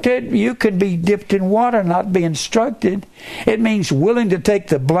instructed. You can be dipped in water and not be instructed. It means willing to take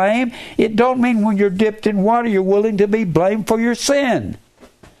the blame. It don't mean when you're dipped in water you're willing to be blamed for your sin.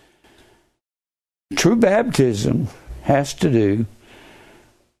 True baptism has to do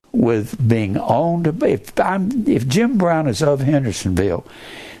with being owned. If Jim Brown is of Hendersonville,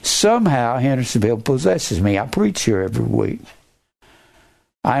 somehow Hendersonville possesses me. I preach here every week.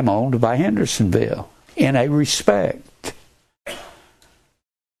 I'm owned by Hendersonville in a respect.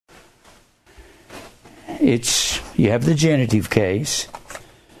 You have the genitive case.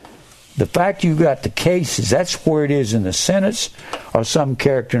 The fact you've got the cases, that's where it is in the sentence or some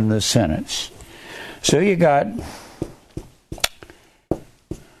character in the sentence. So you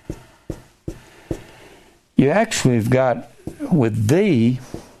actually have got with thee,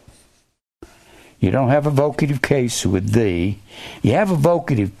 you don't have a vocative case with thee. You have a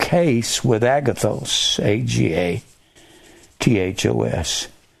vocative case with agathos, A-G-A-T-H-O-S.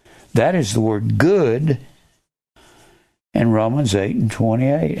 That is the word good in Romans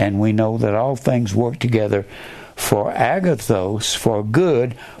 8:28. And we know that all things work together for agathos, for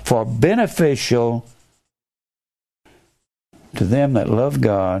good, for beneficial to them that love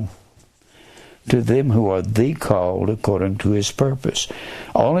God, to them who are the called according to his purpose.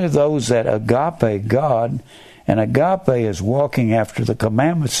 Only those that agape God, and agape is walking after the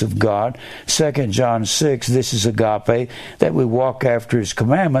commandments of God. 2 John 6, this is agape, that we walk after his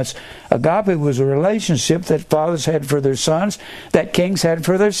commandments. Agape was a relationship that fathers had for their sons, that kings had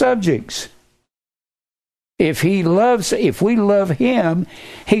for their subjects. If we love him,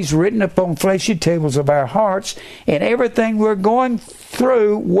 he's written upon fleshy tables of our hearts, and everything we're going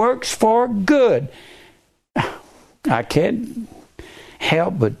through works for good. I can't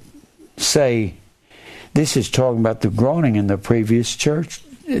help but say This is talking about the groaning in the previous verses.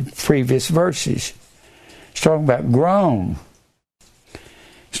 It's talking about groan.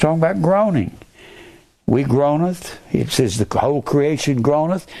 It's talking about groaning. We groaneth. It says the whole creation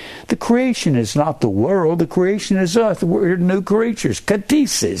groaneth. The creation is not the world. The creation is us. We're new creatures.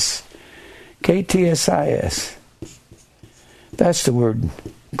 Ktisis. K-T-S-I-S. That's the word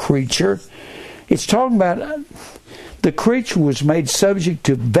creature. It's talking about the creature was made subject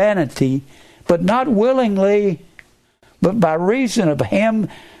to vanity, but not willingly, but by reason of him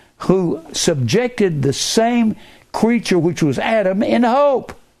who subjected the same creature, which was Adam, in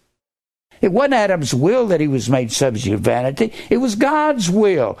hope. It wasn't Adam's will that he was made subject to vanity. It was God's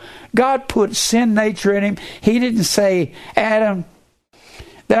will. God put sin nature in him. He didn't say, Adam,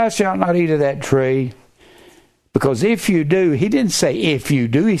 thou shalt not eat of that tree, because if you do, he didn't say if you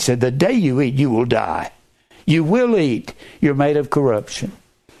do, he said the day you eat, you will die. You will eat. You're made of corruption.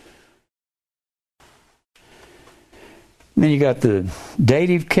 And then you got the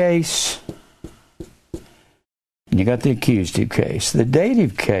dative case, and you got the accusative case. The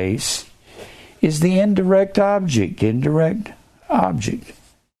dative case is the indirect object.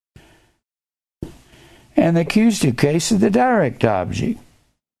 And the accusative case is the direct object.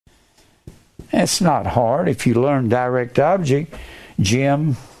 That's not hard. If you learn direct object,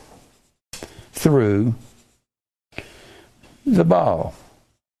 Jim threw the ball.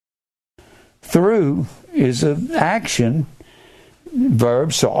 Through is an action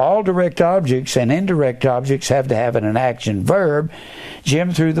verb, so all direct objects and indirect objects have to have an action verb.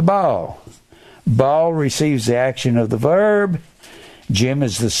 Jim threw the ball. Ball receives the action of the verb. Jim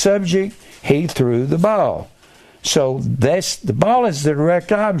is the subject. He threw the ball. So the ball is the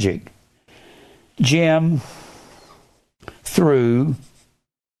direct object. Jim threw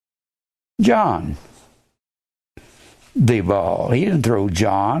John the ball. He didn't throw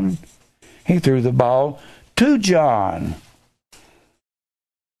John. He threw the ball to John.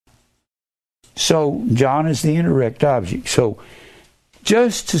 So John is the indirect object. So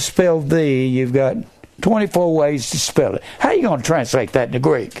just to spell thee, you've got 24 ways to spell it. How are you going to translate that into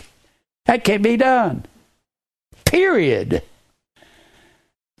Greek? That can't be done. Period.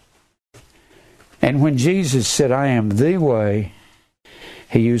 And when Jesus said, I am the way,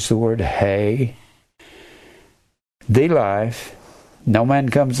 he used the word hey, the life. No man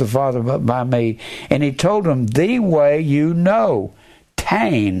comes to the Father but by me. And he told them, the way you know.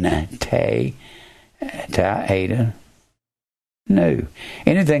 Tain, te, ta, ada, no.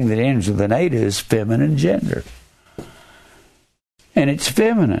 Anything that ends with an ada is feminine gender. And it's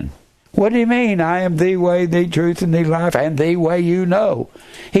feminine. What do you mean? I am the way, the truth, and the life, and the way you know.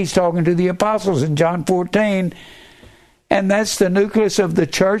 He's talking to the apostles in John 14. And that's the nucleus of the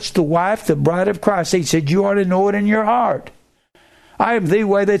church, the wife, the bride of Christ. He said, you ought to know it in your heart. I am the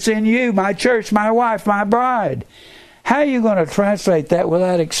way that's in you, my church, my wife, my bride. How are you going to translate that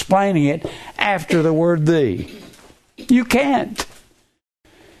without explaining it after the word thee? You can't.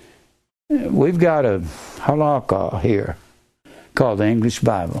 We've got a halakha here called the English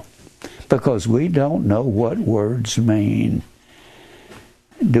Bible because we don't know what words mean.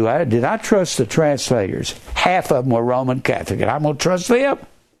 Did I trust the translators? Half of them were Roman Catholic, and I'm going to trust them?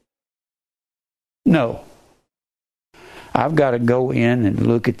 No. I've got to go in and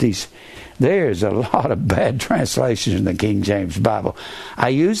look at these. There's a lot of bad translations in the King James Bible. I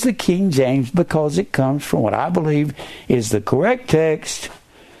use the King James because it comes from what I believe is the correct text,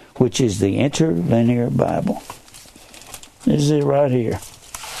 which is the Interlinear Bible. This is it right here.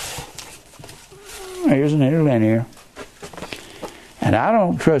 Here's an interlinear. And I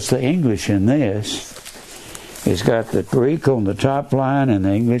don't trust the English in this. It's got the Greek on the top line and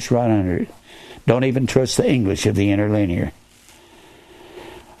the English right under it. Don't even trust the English of the interlinear.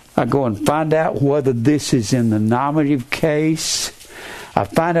 I go and find out whether this is in the nominative case. I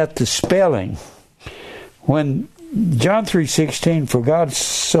find out the spelling. When John 3:16, for God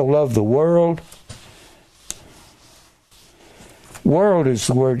so loved the world. World is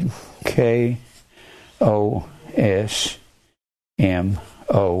the word K-O-S-M-O-N.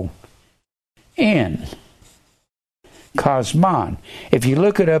 Cosmon. If you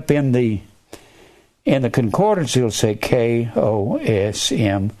look it up in the concordance, it'll say K-O-S-M-O-S.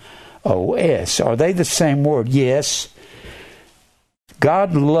 Are they the same word? Yes.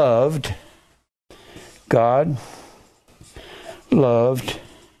 God loved,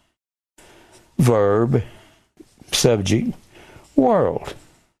 verb, subject, world.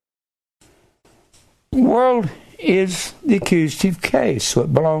 World is the accusative case, so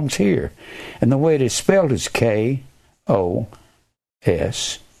it belongs here. And the way it is spelled is K-O-S.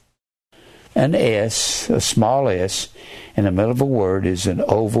 An S, a small S, in the middle of a word is an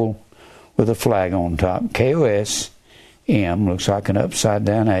oval with a flag on top. K-O-S-M, looks like an upside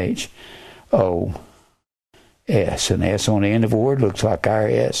down H. O-S. An S on the end of a word looks like our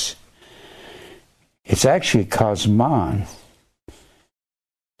S. It's actually cosmon.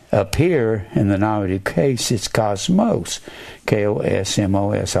 Up here, in the nominative case, it's cosmos.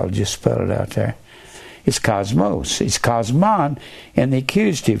 K-O-S-M-O-S. I'll just spell it out there. It's cosmos. It's cosmon in the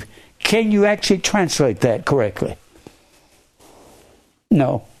accusative. Can you actually translate that correctly?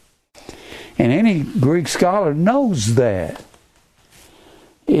 No. And any Greek scholar knows that.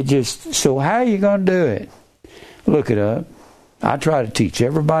 So how are you going to do it? Look it up. I try to teach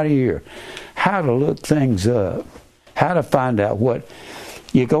everybody here how to look things up, how to find out what.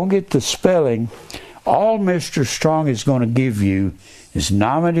 You're going to get the spelling. All Mr. Strong is going to give you is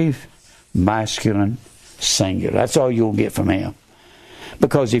nominative, masculine, singular. That's all you'll get from him.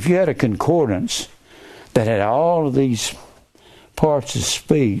 Because if you had a concordance that had all of these parts of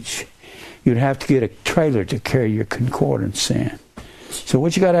speech, you'd have to get a trailer to carry your concordance in. So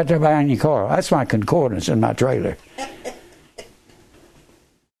what you got out there behind your car? That's my concordance in my trailer.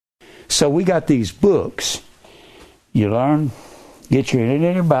 So we got these books. You learn, get your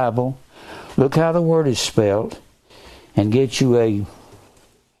Interlinear Bible, look how the word is spelled, and get you an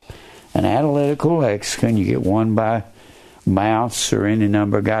analytical lexicon. You get one by Mounce or any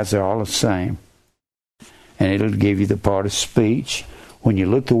number of guys. They're all the same. And it'll give you the part of speech. When you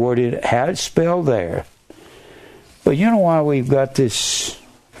look the word in, how it's spelled there. But you know why we've got this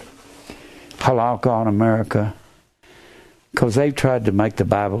halakha in America? Because they've tried to make the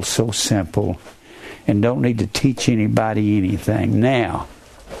Bible so simple and don't need to teach anybody anything. Now,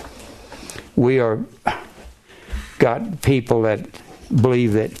 we are got people that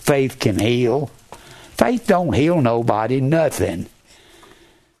believe that faith can heal. Faith don't heal nobody, nothing.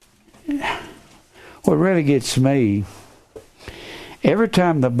 What really gets me, every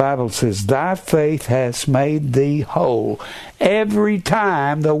time the Bible says, thy faith has made thee whole, every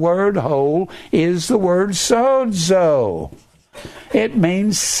time the word whole is the word sozo. It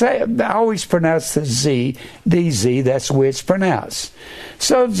means, I always pronounce the Z, DZ, that's the way it's pronounced.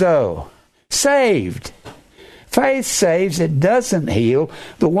 Sozo, saved. Faith saves, it doesn't heal.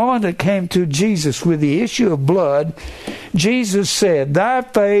 The woman that came to Jesus with the issue of blood, Jesus said, thy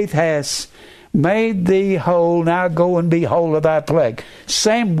faith has made thee whole, now go and be whole of thy plague.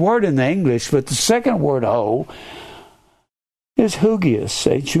 Same word in the English, but the second word whole is hugies,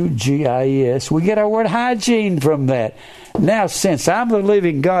 H-U-G-I-E-S. We get our word hygiene from that. Now, since I'm the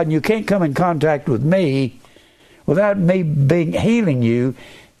living God and you can't come in contact with me without me healing you,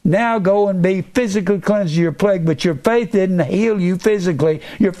 now go and be physically cleansed of your plague, but your faith didn't heal you physically.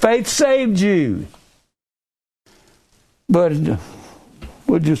 Your faith saved you. But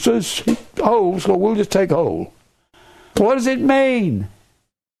it just says whole, so we'll just take whole. What does it mean?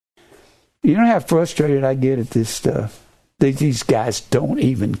 You know how frustrated I get at this stuff? These guys don't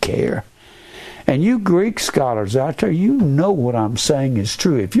even care. And you Greek scholars out there, you know what I'm saying is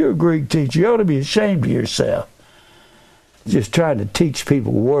true. If you're a Greek teacher, you ought to be ashamed of yourself. Just trying to teach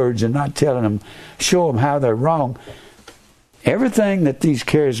people words and not telling them, show them how they're wrong. Everything that these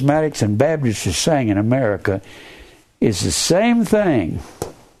charismatics and Baptists are saying in America is the same thing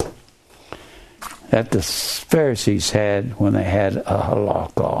that the Pharisees had when they had a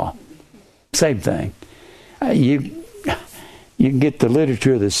halakha. Same thing. You can get the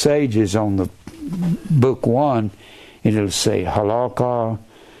literature of the sages on the book 1, and it'll say halakha,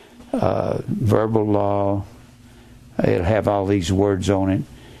 verbal law. It'll have all these words on it.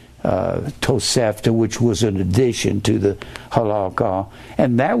 Tosefta, which was an addition to the halakha.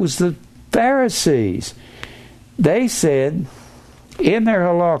 And that was the Pharisees. They said in their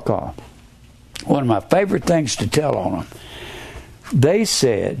halakha, one of my favorite things to tell on them, they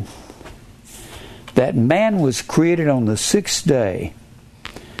said that man was created on the 6th day.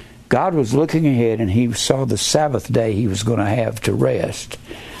 God was looking ahead and he saw the Sabbath day he was going to have to rest.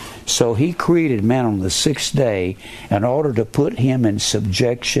 So he created man on the 6th day in order to put him in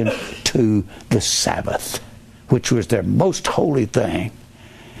subjection to the Sabbath, which was their most holy thing.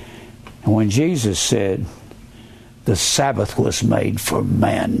 And when Jesus said, the Sabbath was made for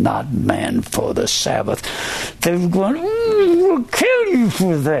man, not man for the Sabbath, they were going, we'll kill you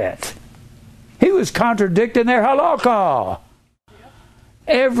for that. He was contradicting their halakha.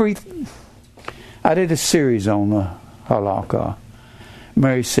 I did a series on the halakha.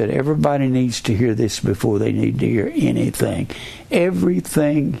 Mary said, everybody needs to hear this before they need to hear anything.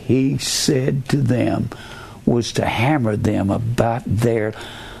 Everything he said to them was to hammer them about their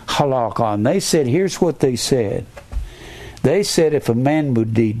halakha. And they said, here's what they said. They said if a man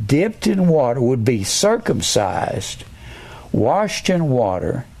would be dipped in water, would be circumcised, washed in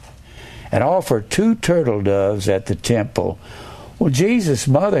water, and offer 2 turtle doves at the temple. Well, Jesus'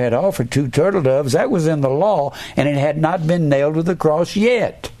 mother had offered 2 turtle doves. That was in the law, and it had not been nailed to the cross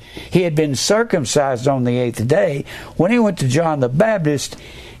yet. He had been circumcised on the 8th day. When he went to John the Baptist,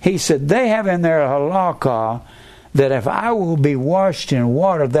 he said, they have in their halakha that if I will be washed in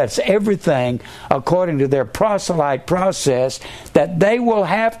water, that's everything according to their proselyte process, that they will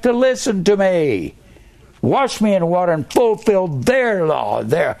have to listen to me. Wash me in water and fulfill their law,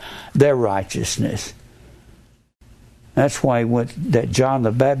 their righteousness. That's why that John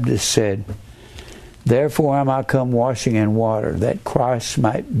the Baptist said, therefore am I come washing in water, that Christ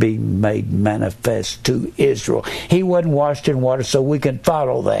might be made manifest to Israel. He wasn't washed in water so we can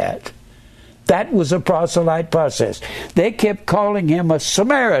follow that. That was a proselyte process. They kept calling him a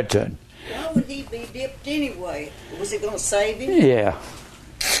Samaritan. Why would he be dipped anyway? Was it going to save him? Yeah.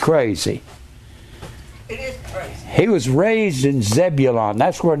 Crazy. It is crazy. He was raised in Zebulun.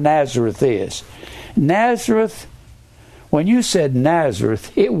 That's where Nazareth is. Nazareth, when you said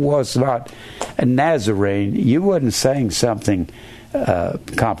Nazareth, it was not a Nazarene. You wasn't saying something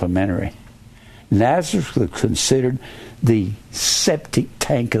complimentary. Nazareth was considered the septic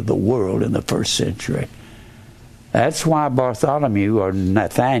tank of the world in the first century. That's why Bartholomew, or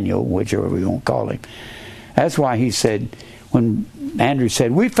Nathaniel, whichever we want to call him, that's why he said, when Andrew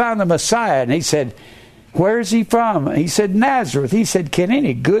said, we found the Messiah, and he said, where is he from? He said, Nazareth. He said, can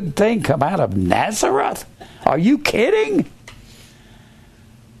any good thing come out of Nazareth? Are you kidding?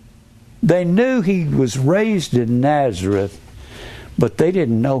 They knew he was raised in Nazareth, but they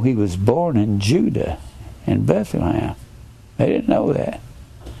didn't know he was born in Judah, in Bethlehem. They didn't know that.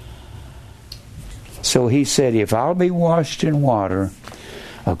 So he said, if I'll be washed in water,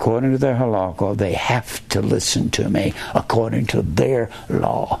 according to their halakha, they have to listen to me according to their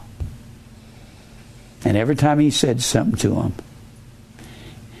law. And every time he said something to them,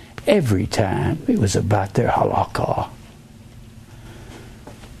 every time it was about their halakha.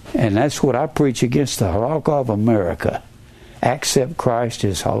 And that's what I preach against, the halakha of America. Accept Christ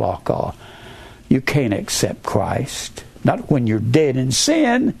as halakha. You can't accept Christ. Not when you're dead in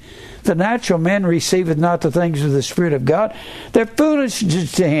sin. The natural man receiveth not the things of the Spirit of God. They're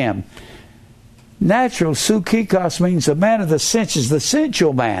foolishness to him. Natural, sukikos, means the man of the senses, the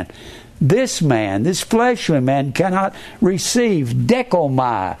sensual man. This man, this fleshly man, cannot receive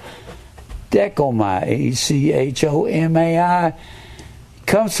dekomai. Dekomai, E-C-H-O-M-A-I,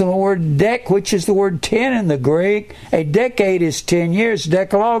 comes from the word dek, which is the word 10 in the Greek. A decade is 10 years.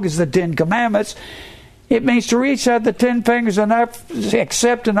 Decalogue is the 10 commandments. It means to reach out the 10 fingers and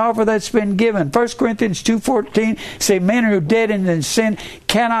accept an offer that's been given. 1 Corinthians 2:14 say men who are dead in sin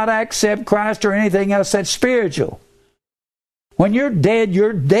cannot accept Christ or anything else that's spiritual. When you're dead,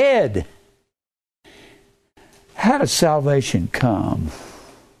 you're dead. How does salvation come?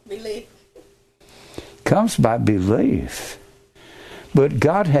 Belief. Comes by belief. But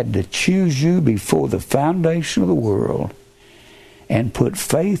God had to choose you before the foundation of the world and put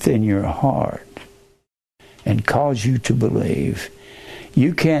faith in your heart and cause you to believe.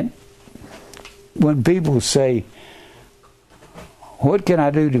 You can't, when people say, what can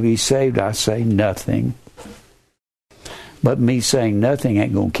I do to be saved? I say nothing. But me saying nothing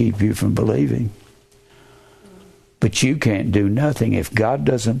ain't going to keep you from believing. But you can't do nothing. If God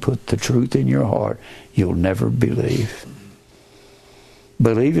doesn't put the truth in your heart, you'll never believe.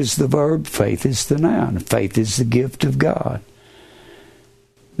 Believe is the verb, faith is the noun. Faith is the gift of God.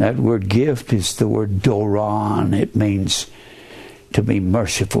 That word gift is the word doron. It means to be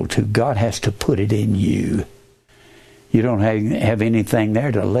merciful to. God has to put it in you. You don't have anything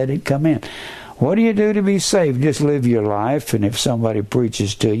there to let it come in. What do you do to be saved? Just live your life, and if somebody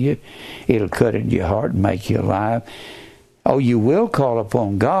preaches to you, it'll cut into your heart and make you alive. Oh, you will call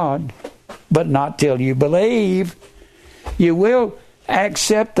upon God, but not till you believe. You will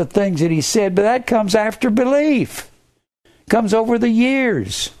accept the things that He said, but that comes after belief. Comes over the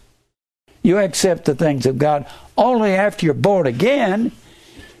years. You accept the things of God only after you're born again.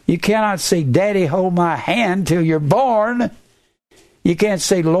 You cannot say, Daddy, hold my hand till you're born. You can't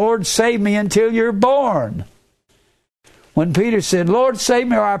say, Lord, save me until you're born. When Peter said, Lord, save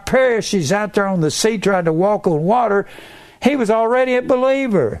me or I perish, he's out there on the sea trying to walk on water, he was already a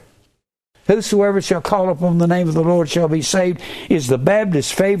believer. Whosoever shall call upon the name of the Lord shall be saved is the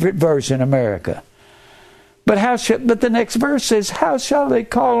Baptist's favorite verse in America. But the next verse says, how shall they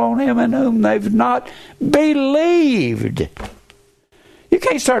call on him in whom they've not believed? You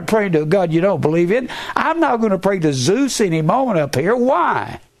can't start praying to a God you don't believe in. I'm not going to pray to Zeus any moment up here.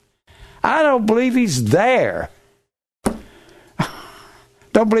 Why? I don't believe he's there.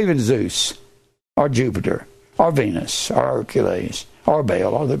 Don't believe in Zeus or Jupiter or Venus or Hercules or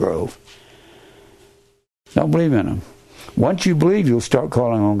Baal or the Grove. Don't believe in them. Once you believe, you'll start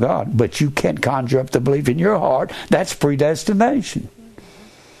calling on God. But you can't conjure up the belief in your heart. That's predestination.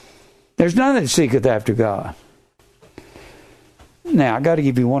 There's none that seeketh after God. Now, I got to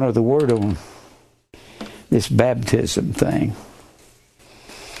give you one other word on this baptism thing.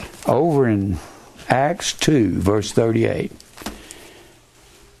 Over in Acts 2, verse 38.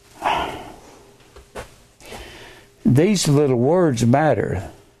 These little words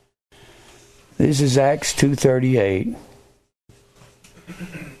matter. This is Acts 2:38.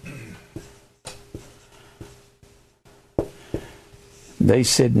 They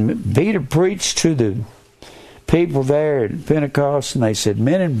said, Peter preached to the people there at Pentecost, and they said,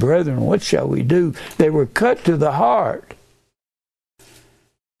 men and brethren, what shall we do? They were cut to the heart.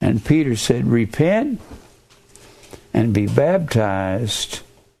 And Peter said, repent and be baptized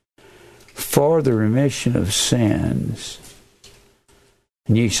for the remission of sins,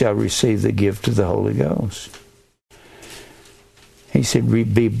 and ye shall receive the gift of the Holy Ghost. He said,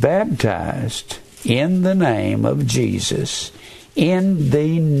 be baptized in the name of Jesus, in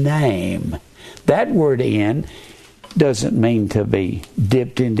the name. That word in doesn't mean to be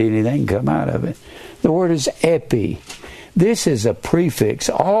dipped into anything, come out of it. The word is epi. This is a prefix.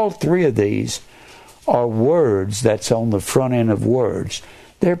 All three of these are words that's on the front end of words.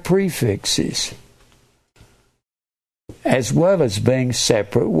 They're prefixes, as well as being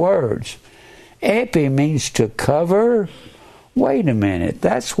separate words. Epi means to cover. Wait a minute.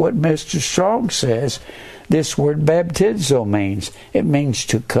 That's what Mr. Strong says this word baptizo means. It means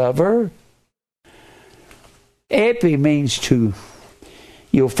to cover. Epi means to,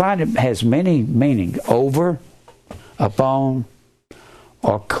 you'll find it has many meanings. Over, upon,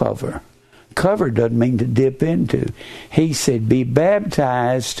 or cover. Cover doesn't mean to dip into. He said, be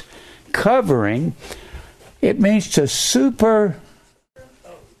baptized, covering. It means to superimpose.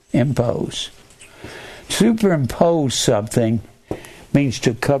 Superimpose something means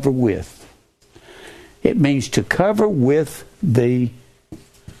to cover with. It means to cover with the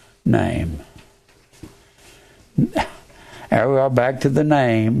name. There we are, back to the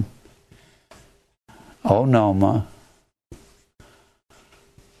name. Onoma.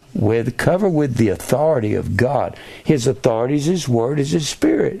 Cover with the authority of God. His authority is His Word, is His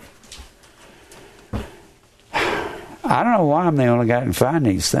Spirit. I don't know why I'm the only guy who can find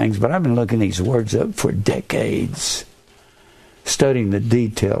these things, but I've been looking these words up for decades, studying the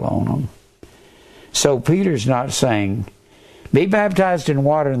detail on them. So Peter's not saying, be baptized in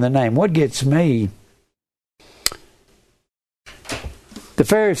water in the name. What gets me, the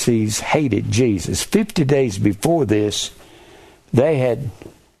Pharisees hated Jesus. 50 days before this, they had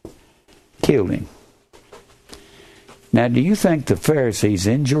killed Him. Now, do you think the Pharisees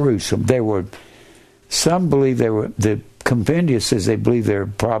in Jerusalem, some believe the Compendia says they believe there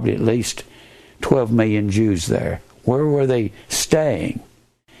were probably at least 12 million Jews there. Where were they staying?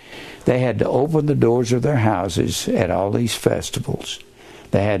 They had to open the doors of their houses at all these festivals.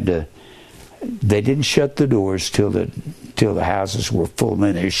 They didn't shut the doors till the houses were full, and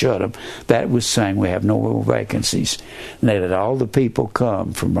then they shut them. That was saying we have no more vacancies. And they let all the people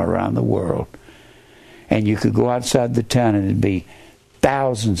come from around the world. And you could go outside the town and it'd be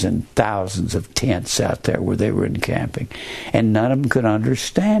thousands and thousands of tents out there where they were encamping. And none of them could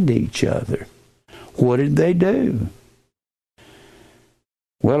understand each other. What did they do?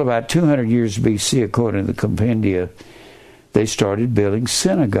 Well, about 200 years BC, according to the Compendia, they started building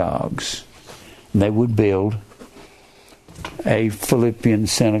synagogues. And they would build a Philippian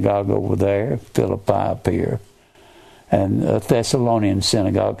synagogue over there, Philippi up here, and a Thessalonian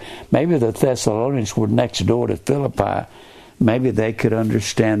synagogue. Maybe the Thessalonians were next door to Philippi. Maybe they could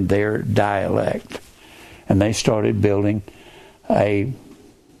understand their dialect. And they started building a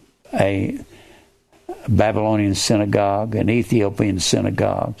Babylonian synagogue, an Ethiopian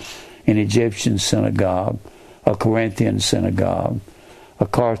synagogue, an Egyptian synagogue, a Corinthian synagogue, a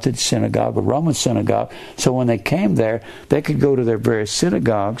Carthage synagogue, a Roman synagogue. So when they came there, they could go to their various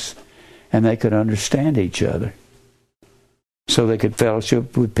synagogues and they could understand each other. So they could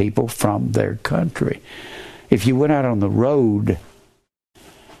fellowship with people from their country. If you went out on the road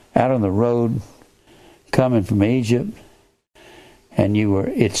coming from Egypt, and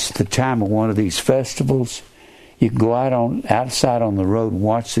it's the time of one of these festivals, you could go outside on the road and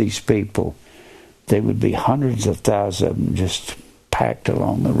watch these people. They would be hundreds of thousands of them just packed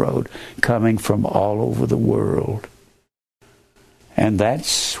along the road, coming from all over the world. And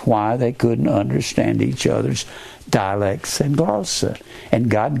that's why they couldn't understand each other's dialects and glossa. And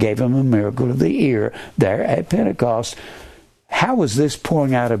God gave them a miracle of the ear there at Pentecost. How was this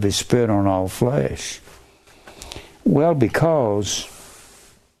pouring out of His Spirit on all flesh? Well, because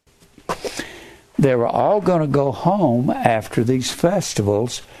They were all going to go home after these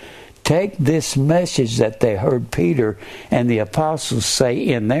festivals, take this message that they heard Peter and the apostles say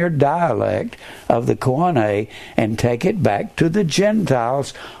in their dialect of the Koine, and take it back to the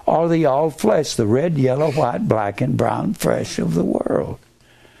Gentiles, or the all flesh, the red, yellow, white, black, and brown flesh of the world.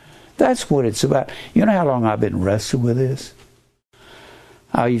 That's what it's about. You know how long I've been wrestling with this?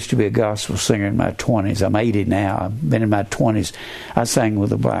 I used to be a gospel singer in my 20s. I'm 80 now. I've been in my 20s. I sang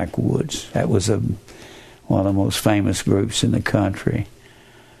with the Blackwoods. That was one of the most famous groups in the country.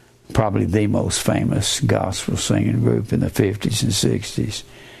 Probably the most famous gospel singing group in the 50s and 60s.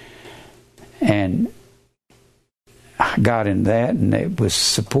 And I got in that, and it was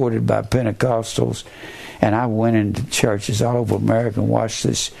supported by Pentecostals. And I went into churches all over America and watched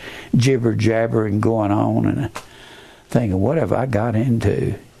this jibber-jabbering going on, and thinking, what have I got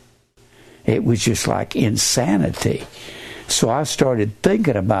into? It was just like insanity. So I started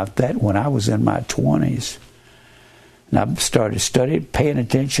thinking about that when I was in my 20s. And I started studying, paying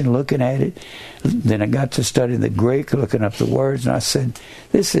attention, looking at it. Then I got to study the Greek, looking up the words, and I said,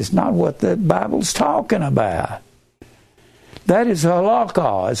 this is not what the Bible's talking about. That is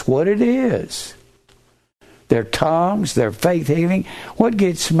halakha, is what it is. Their tongues, their faith healing. What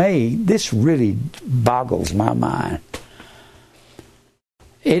gets me, this really boggles my mind.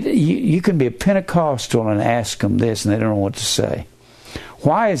 You can be a Pentecostal and ask them this, and they don't know what to say.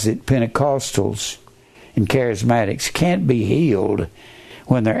 Why is it Pentecostals and charismatics can't be healed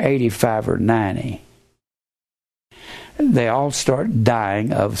when they're 85 or 90? They all start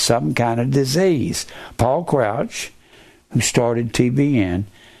dying of some kind of disease. Paul Crouch, who started TBN,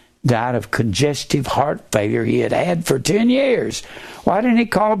 died of congestive heart failure he had had for 10 years. Why didn't he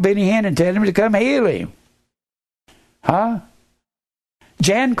call Benny Hinn and tell him to come heal him? Huh?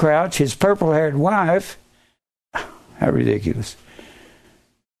 Jan Crouch, his purple-haired wife, how ridiculous.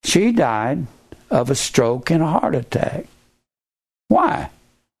 She died of a stroke and a heart attack. Why?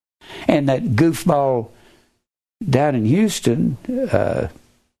 And that goofball down in Houston,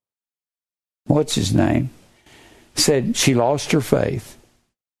 what's his name, said she lost her faith.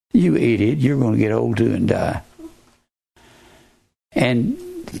 You idiot, you're going to get old too and die. And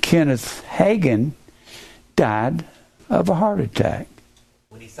Kenneth Hagin died of a heart attack.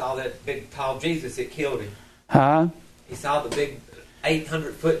 When he saw that big, tall Jesus, it killed him. Huh? He saw the big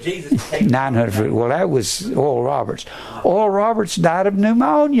 800-foot Jesus. 900 foot. Well, that was Oral Roberts. Oral Roberts died of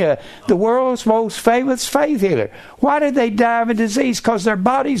pneumonia, the world's most famous faith healer. Why did they die of a disease? Because their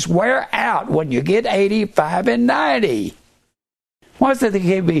bodies wear out when you get 85 and 90. Why is it they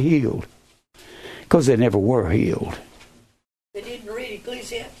can't be healed? Because they never were healed. They didn't read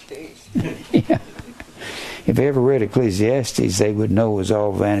Ecclesiastes. Yeah. If they ever read Ecclesiastes, they would know it was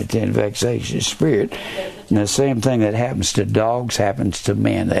all vanity and vexatious spirit. And the same thing that happens to dogs happens to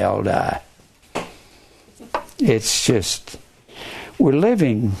men. They all die. It's just, we're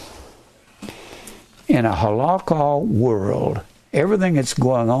living in a halakha world. Everything that's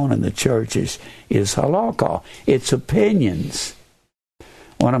going on in the churches is halakha. It's opinions.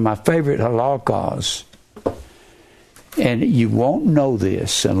 One of my favorite halakhas, and you won't know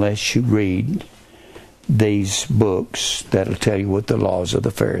this unless you read these books that'll tell you what the laws of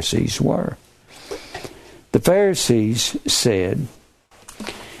the Pharisees were. The Pharisees said,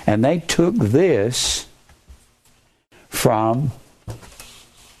 and they took this from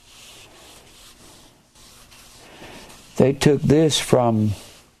I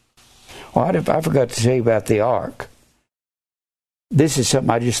forgot to tell you about the ark. This is something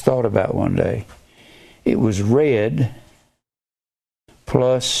I just thought about one day. It was red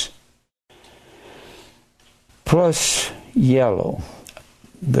plus yellow.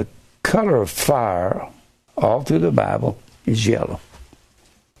 The color of fire all through the Bible is yellow.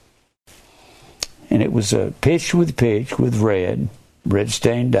 And it was pitch with red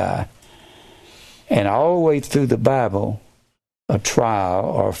stained dye. And all the way through the Bible, a trial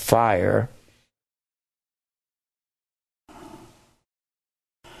or fire.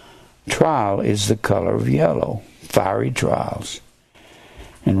 Trial is the color of yellow, fiery trials.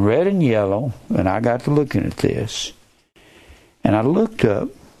 And red and yellow, and I got to looking at this, and I looked up,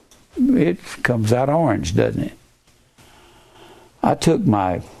 it comes out orange, doesn't it? I took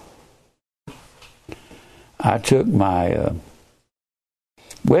my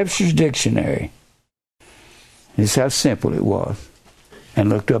Webster's Dictionary. This is how simple it was. And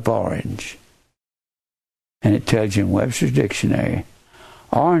looked up orange. And it tells you in Webster's Dictionary,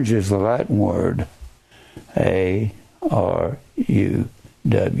 orange is the Latin word A-R-U-W-M.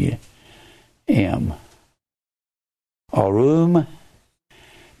 Aurum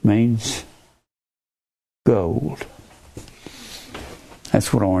means gold.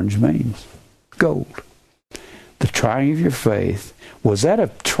 That's what orange means. gold. The trying of your faith. Was that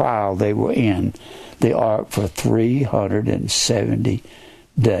a trial they were in the ark for 370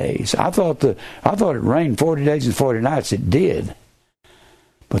 days? I thought it rained 40 days and 40 nights. It did.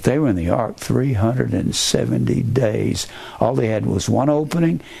 But they were in the ark 370 days. All they had was one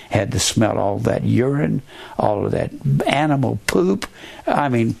opening, had to smell all that urine, all of that animal poop. I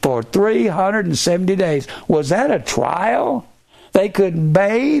mean, for 370 days. Was that a trial? They couldn't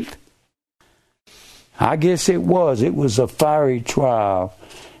bathe? I guess it was. It was a fiery trial.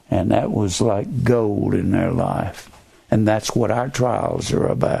 And that was like gold in their life. And that's what our trials are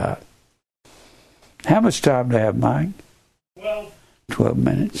about. How much time do I have, Mike? 12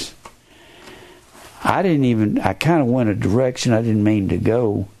 minutes. I kind of went a direction I didn't mean to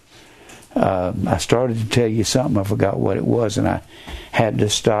go. I started to tell you something, I forgot what it was, and I had to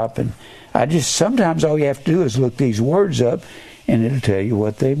stop. And sometimes all you have to do is look these words up, and it'll tell you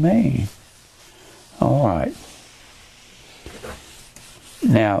what they mean. All right.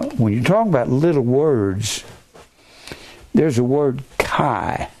 Now, when you're talking about little words, there's a word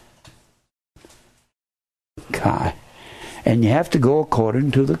kai. Kai. And you have to go according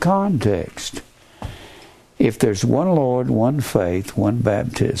to the context. If there's one Lord, one faith, one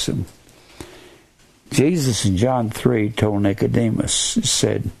baptism. Jesus in John 3 told Nicodemus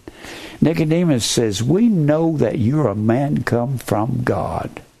says, we know that you're a man come from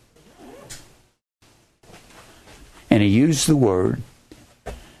God. And he used the word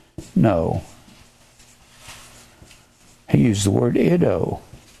no. He used the word ido.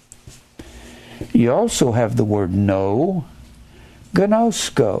 You also have the word know,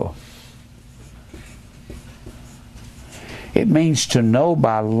 gnosko. It means to know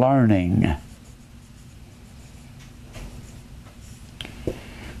by learning.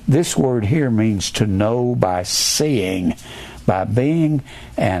 This word here means to know by seeing, by being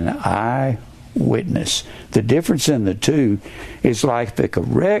an eyewitness. The difference in the two is like if a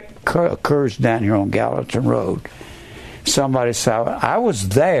wreck occurs down here on Gallatin Road. Somebody said, I was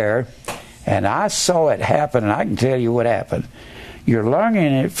there and I saw it happen, and I can tell you what happened. You're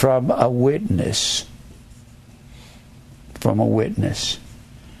learning it from a witness. From a witness.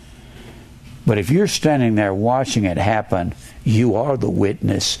 But if you're standing there watching it happen, you are the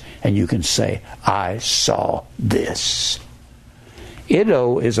witness, and you can say, I saw this.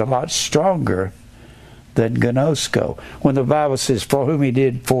 Ido is a lot stronger than gnosko. When the Bible says, for whom he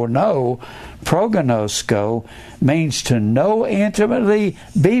did foreknow, prognosko means to know intimately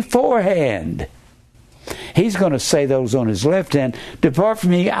beforehand. He's going to say those on his left hand, depart from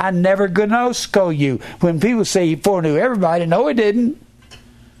me, I never gnosko you. When people say he foreknew everybody, no, he didn't.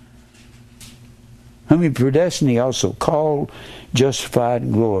 Whom he predestined, he also called, justified,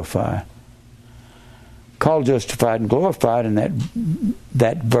 and glorified. Called, justified, and glorified in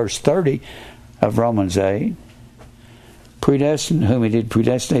that verse 30 of Romans 8. Predestined, whom he did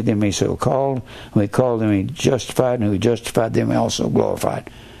predestinate, them he so called. Whom he called, them he justified, and whom he justified, them he also glorified.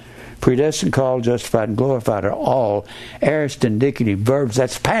 Predestined, called, justified, and glorified are all aorist indicative verbs.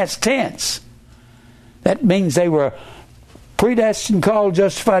 That's past tense. That means they were predestined, called,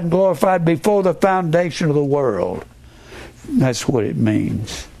 justified, and glorified before the foundation of the world. That's what it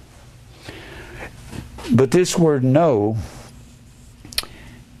means. But this word know,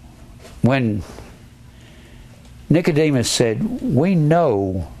 when Nicodemus said, we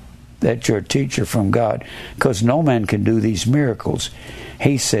know that you're a teacher from God because no man can do these miracles.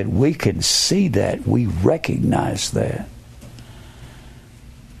 He said, we can see that. We recognize that.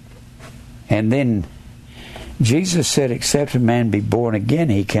 And then Jesus said, except a man be born again,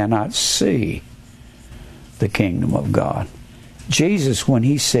 he cannot see the kingdom of God. Jesus, when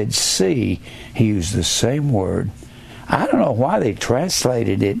he said see, he used the same word. I don't know why they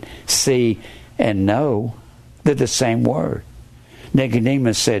translated it see and know. They're the same word.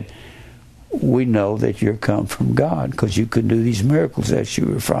 Nicodemus said, we know that you're come from God because you can do these miracles as you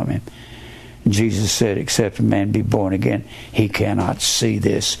were from him. And Jesus said, except a man be born again, he cannot see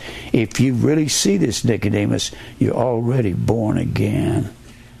this. If you really see this, Nicodemus, you're already born again.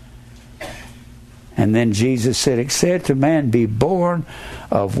 And then Jesus said, except a man be born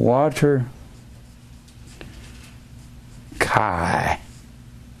of water, kai.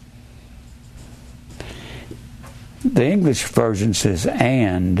 The English version says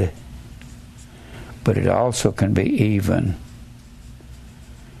and, but it also can be even.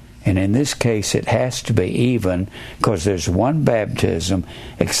 And in this case, it has to be even because there's one baptism.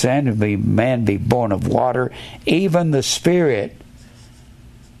 Except a man be born of water, even the Spirit.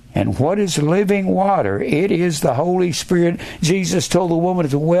 And what is living water? It is the Holy Spirit. Jesus told the woman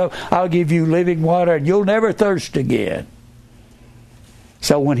at the well, I'll give you living water and you'll never thirst again.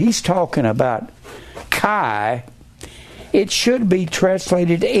 So when he's talking about Kai, it should be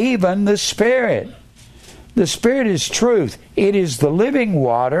translated even the Spirit. The Spirit is truth. It is the living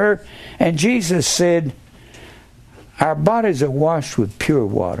water. And Jesus said, our bodies are washed with pure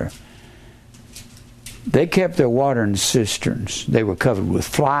water. They kept their water in cisterns. They were covered with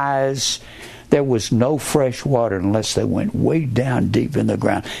flies. There was no fresh water unless they went way down deep in the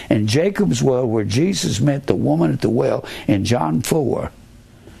ground. And Jacob's well, where Jesus met the woman at the well in John 4,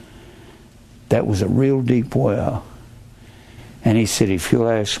 that was a real deep well. And he said, if you'll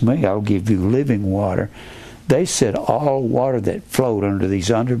ask me, I'll give you living water. They said all water that flowed under these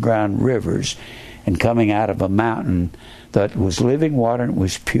underground rivers and coming out of a mountain, that was living water and it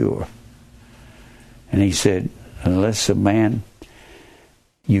was pure. And he said, unless a man,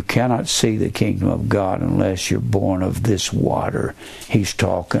 you cannot see the kingdom of God unless you're born of this water. He's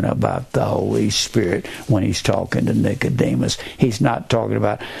talking about the Holy Spirit when he's talking to Nicodemus. He's not talking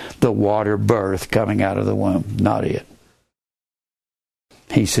about the water birth coming out of the womb. Not it.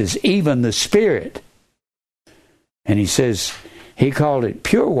 He says, even the Spirit. And he says, he called it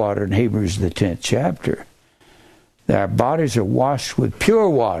pure water in Hebrews, the 10th chapter. That our bodies are washed with pure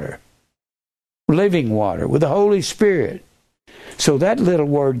water, living water, with the Holy Spirit. So that little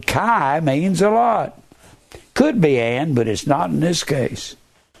word Kai means a lot. Could be and, but it's not in this case.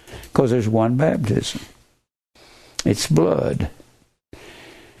 Because there's one baptism. It's blood.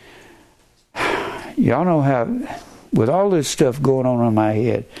 Y'all know how, with all this stuff going on in my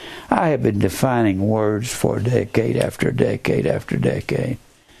head, I have been defining words for decade after decade after decade.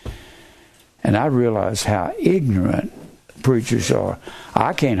 And I realize how ignorant preachers are.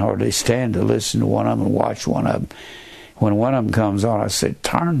 I can't hardly stand to listen to one of them and watch one of them. When one of them comes on, I said,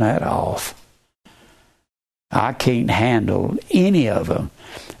 turn that off. I can't handle any of them,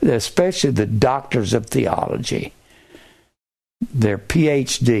 especially the doctors of theology. They're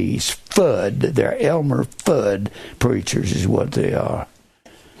PhDs, FUD. They're Elmer Fudd preachers is what they are.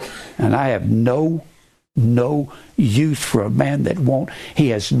 And I have no use for a man that won't. He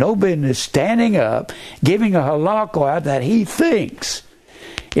has no business standing up, giving a halakha out that he thinks.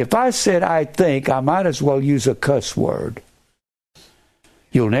 If I said I think, I might as well use a cuss word.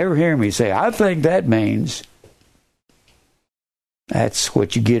 You'll never hear me say, I think that means. That's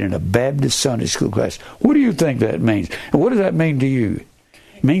what you get in a Baptist Sunday school class. What do you think that means? And what does that mean to you?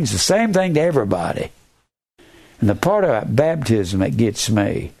 It means the same thing to everybody. And the part about baptism that gets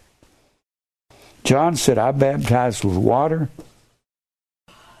me, John said, I baptize with water.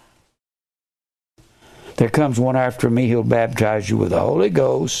 There comes one after me, he'll baptize you with the Holy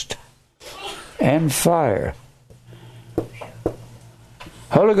Ghost and fire.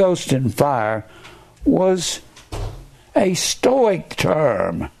 Holy Ghost and fire was a Stoic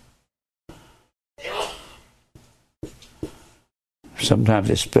term. Sometimes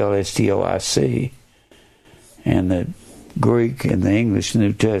it's spelled S-T-O-I-C. And the Greek and the English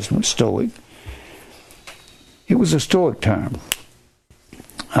New Testament, Stoic. It was a Stoic term.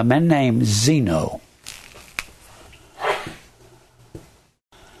 A man named Zeno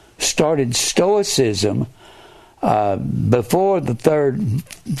started Stoicism before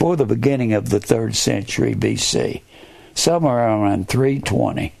the beginning of the 3rd century BC, somewhere around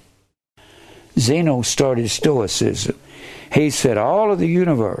 320. Zeno started Stoicism. He said all of the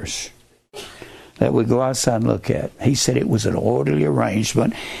universe that we go outside and look at, he said it was an orderly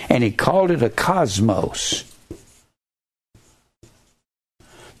arrangement, and he called it a cosmos.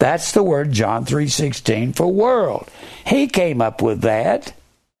 That's the word John 3:16 for world. He came up with that.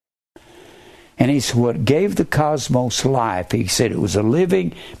 And he said what gave the cosmos life, he said it was a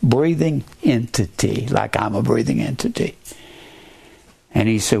living, breathing entity, like I'm a breathing entity. And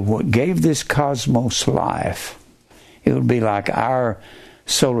he said what gave this cosmos life, it would be like our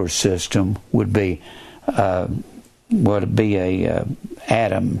solar system would be, would be a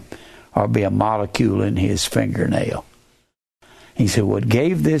atom or be a molecule in his fingernail. He said what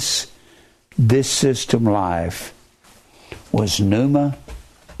gave this system life was pneuma,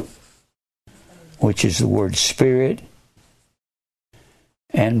 which is the word spirit,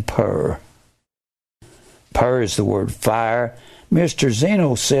 and per. Per is the word fire. Mr.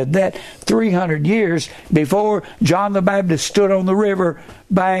 Zeno said that 300 years before John the Baptist stood on the river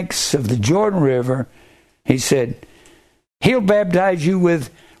banks of the Jordan River. He said, he'll baptize you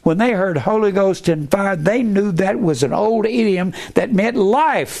with, when they heard Holy Ghost and fire, they knew that was an old idiom that meant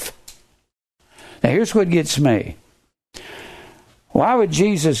life. Now here's what gets me. Why would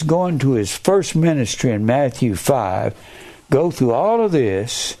Jesus go into his first ministry in Matthew 5, go through all of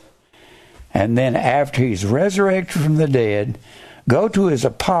this, and then after he's resurrected from the dead, go to his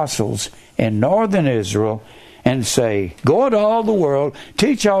apostles in northern Israel and say, go into all the world,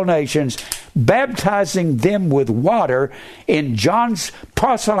 teach all nations, baptizing them with water in John's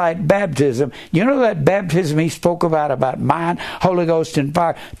proselyte baptism. You know that baptism he spoke about mine, Holy Ghost and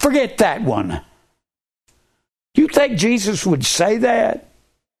fire? Forget that one. You think Jesus would say that?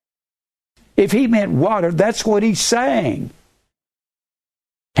 If he meant water, that's what he's saying.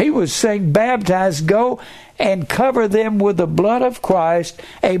 He was saying, baptize, go and cover them with the blood of Christ.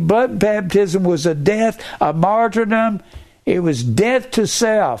 A blood baptism was a death, a martyrdom. It was death to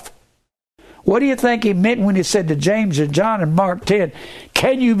self. What do you think he meant when he said to James and John in Mark 10,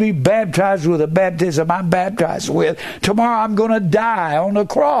 can you be baptized with the baptism I'm baptized with? Tomorrow I'm going to die on the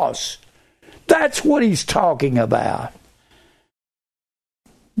cross. That's what he's talking about.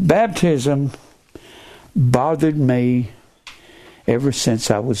 Baptism bothered me ever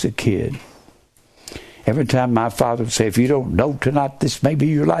since I was a kid. Every time my father would say, if you don't know tonight, this may be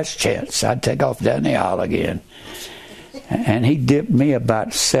your last chance, I'd take off down the aisle again. And he dipped me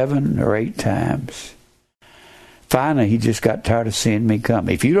about 7 or 8 times. Finally, he just got tired of seeing me come.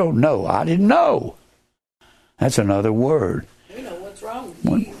 If you don't know, I didn't know. That's another word. We know what's wrong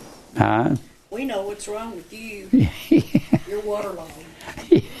with you. Huh? We know what's wrong with you. You're waterlogged.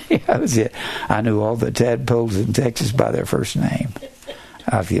 Yeah, that was it. I knew all the tadpoles in Texas by their first name,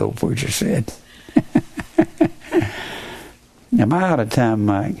 as the old preacher said. Am I out of time,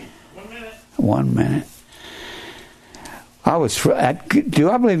 Mike? 1 minute. 1 minute. Do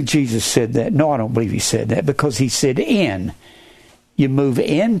I believe Jesus said that? No, I don't believe he said that, because he said in. You move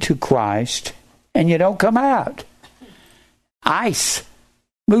into Christ and you don't come out. Ice.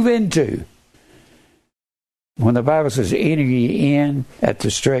 Move into. When the Bible says, enter ye in at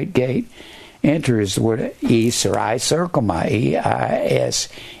the straight gate, enter is the word eis or iserchomai,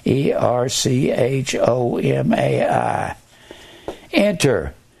 E-I-S-E-R-C-H-O-M-A-I.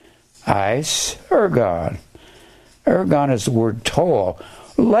 Enter. Eis, ergon. Ergon is the word toil.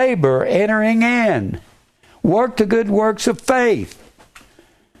 Labor, entering in. Work the good works of faith.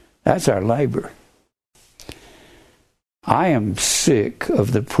 That's our labor. I am sick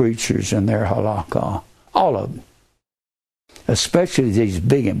of the preachers and their halakha. All of them. Especially these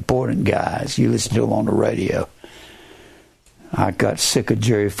big important guys. You listen to them on the radio. I got sick of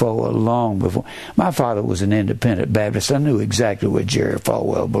Jerry Falwell long before. My father was an independent Baptist. I knew exactly what Jerry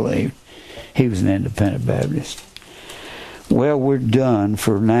Falwell believed. He was an independent Baptist. Well, we're done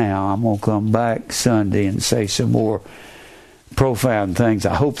for now. I'm going to come back Sunday and say some more profound things.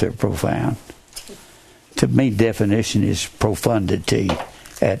 I hope they're profound. To me, definition is profundity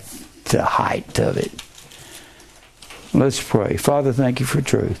at the height of it. Let's pray. Father, thank you for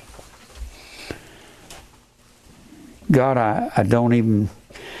truth. God, I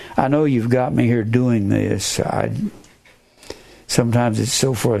know you've got me here doing this. Sometimes it's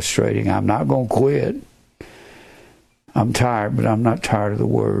so frustrating. I'm not going to quit. I'm tired, but I'm not tired of the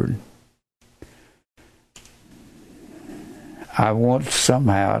Word. I want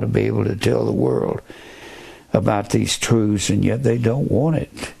somehow to be able to tell the world about these truths, and yet they don't want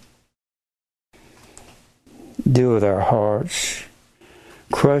it. Deal with our hearts.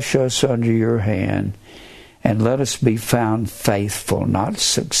 Crush us under your hand, and let us be found faithful, not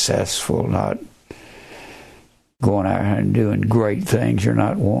successful, not going out and doing great things. You're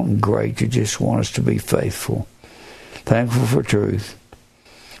not wanting great. You just want us to be faithful. Thankful for truth.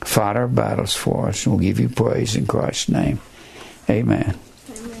 Fight our battles for us, and we'll give you praise in Christ's name. Amen.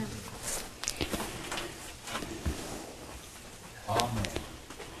 Amen.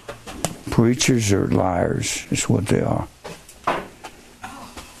 Preachers are liars. That's what they are.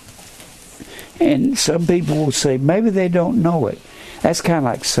 And some people will say, maybe they don't know it. That's kind of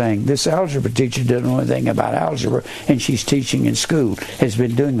like saying, this algebra teacher doesn't know anything about algebra, and she's teaching in school, has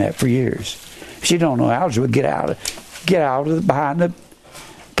been doing that for years. If she don't know algebra, get out of behind the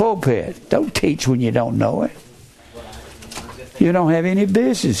pulpit. Don't teach when you don't know it. You don't have any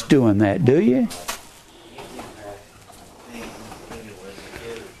business doing that, do you?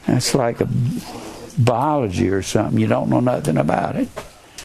 That's like a biology or something. You don't know nothing about it.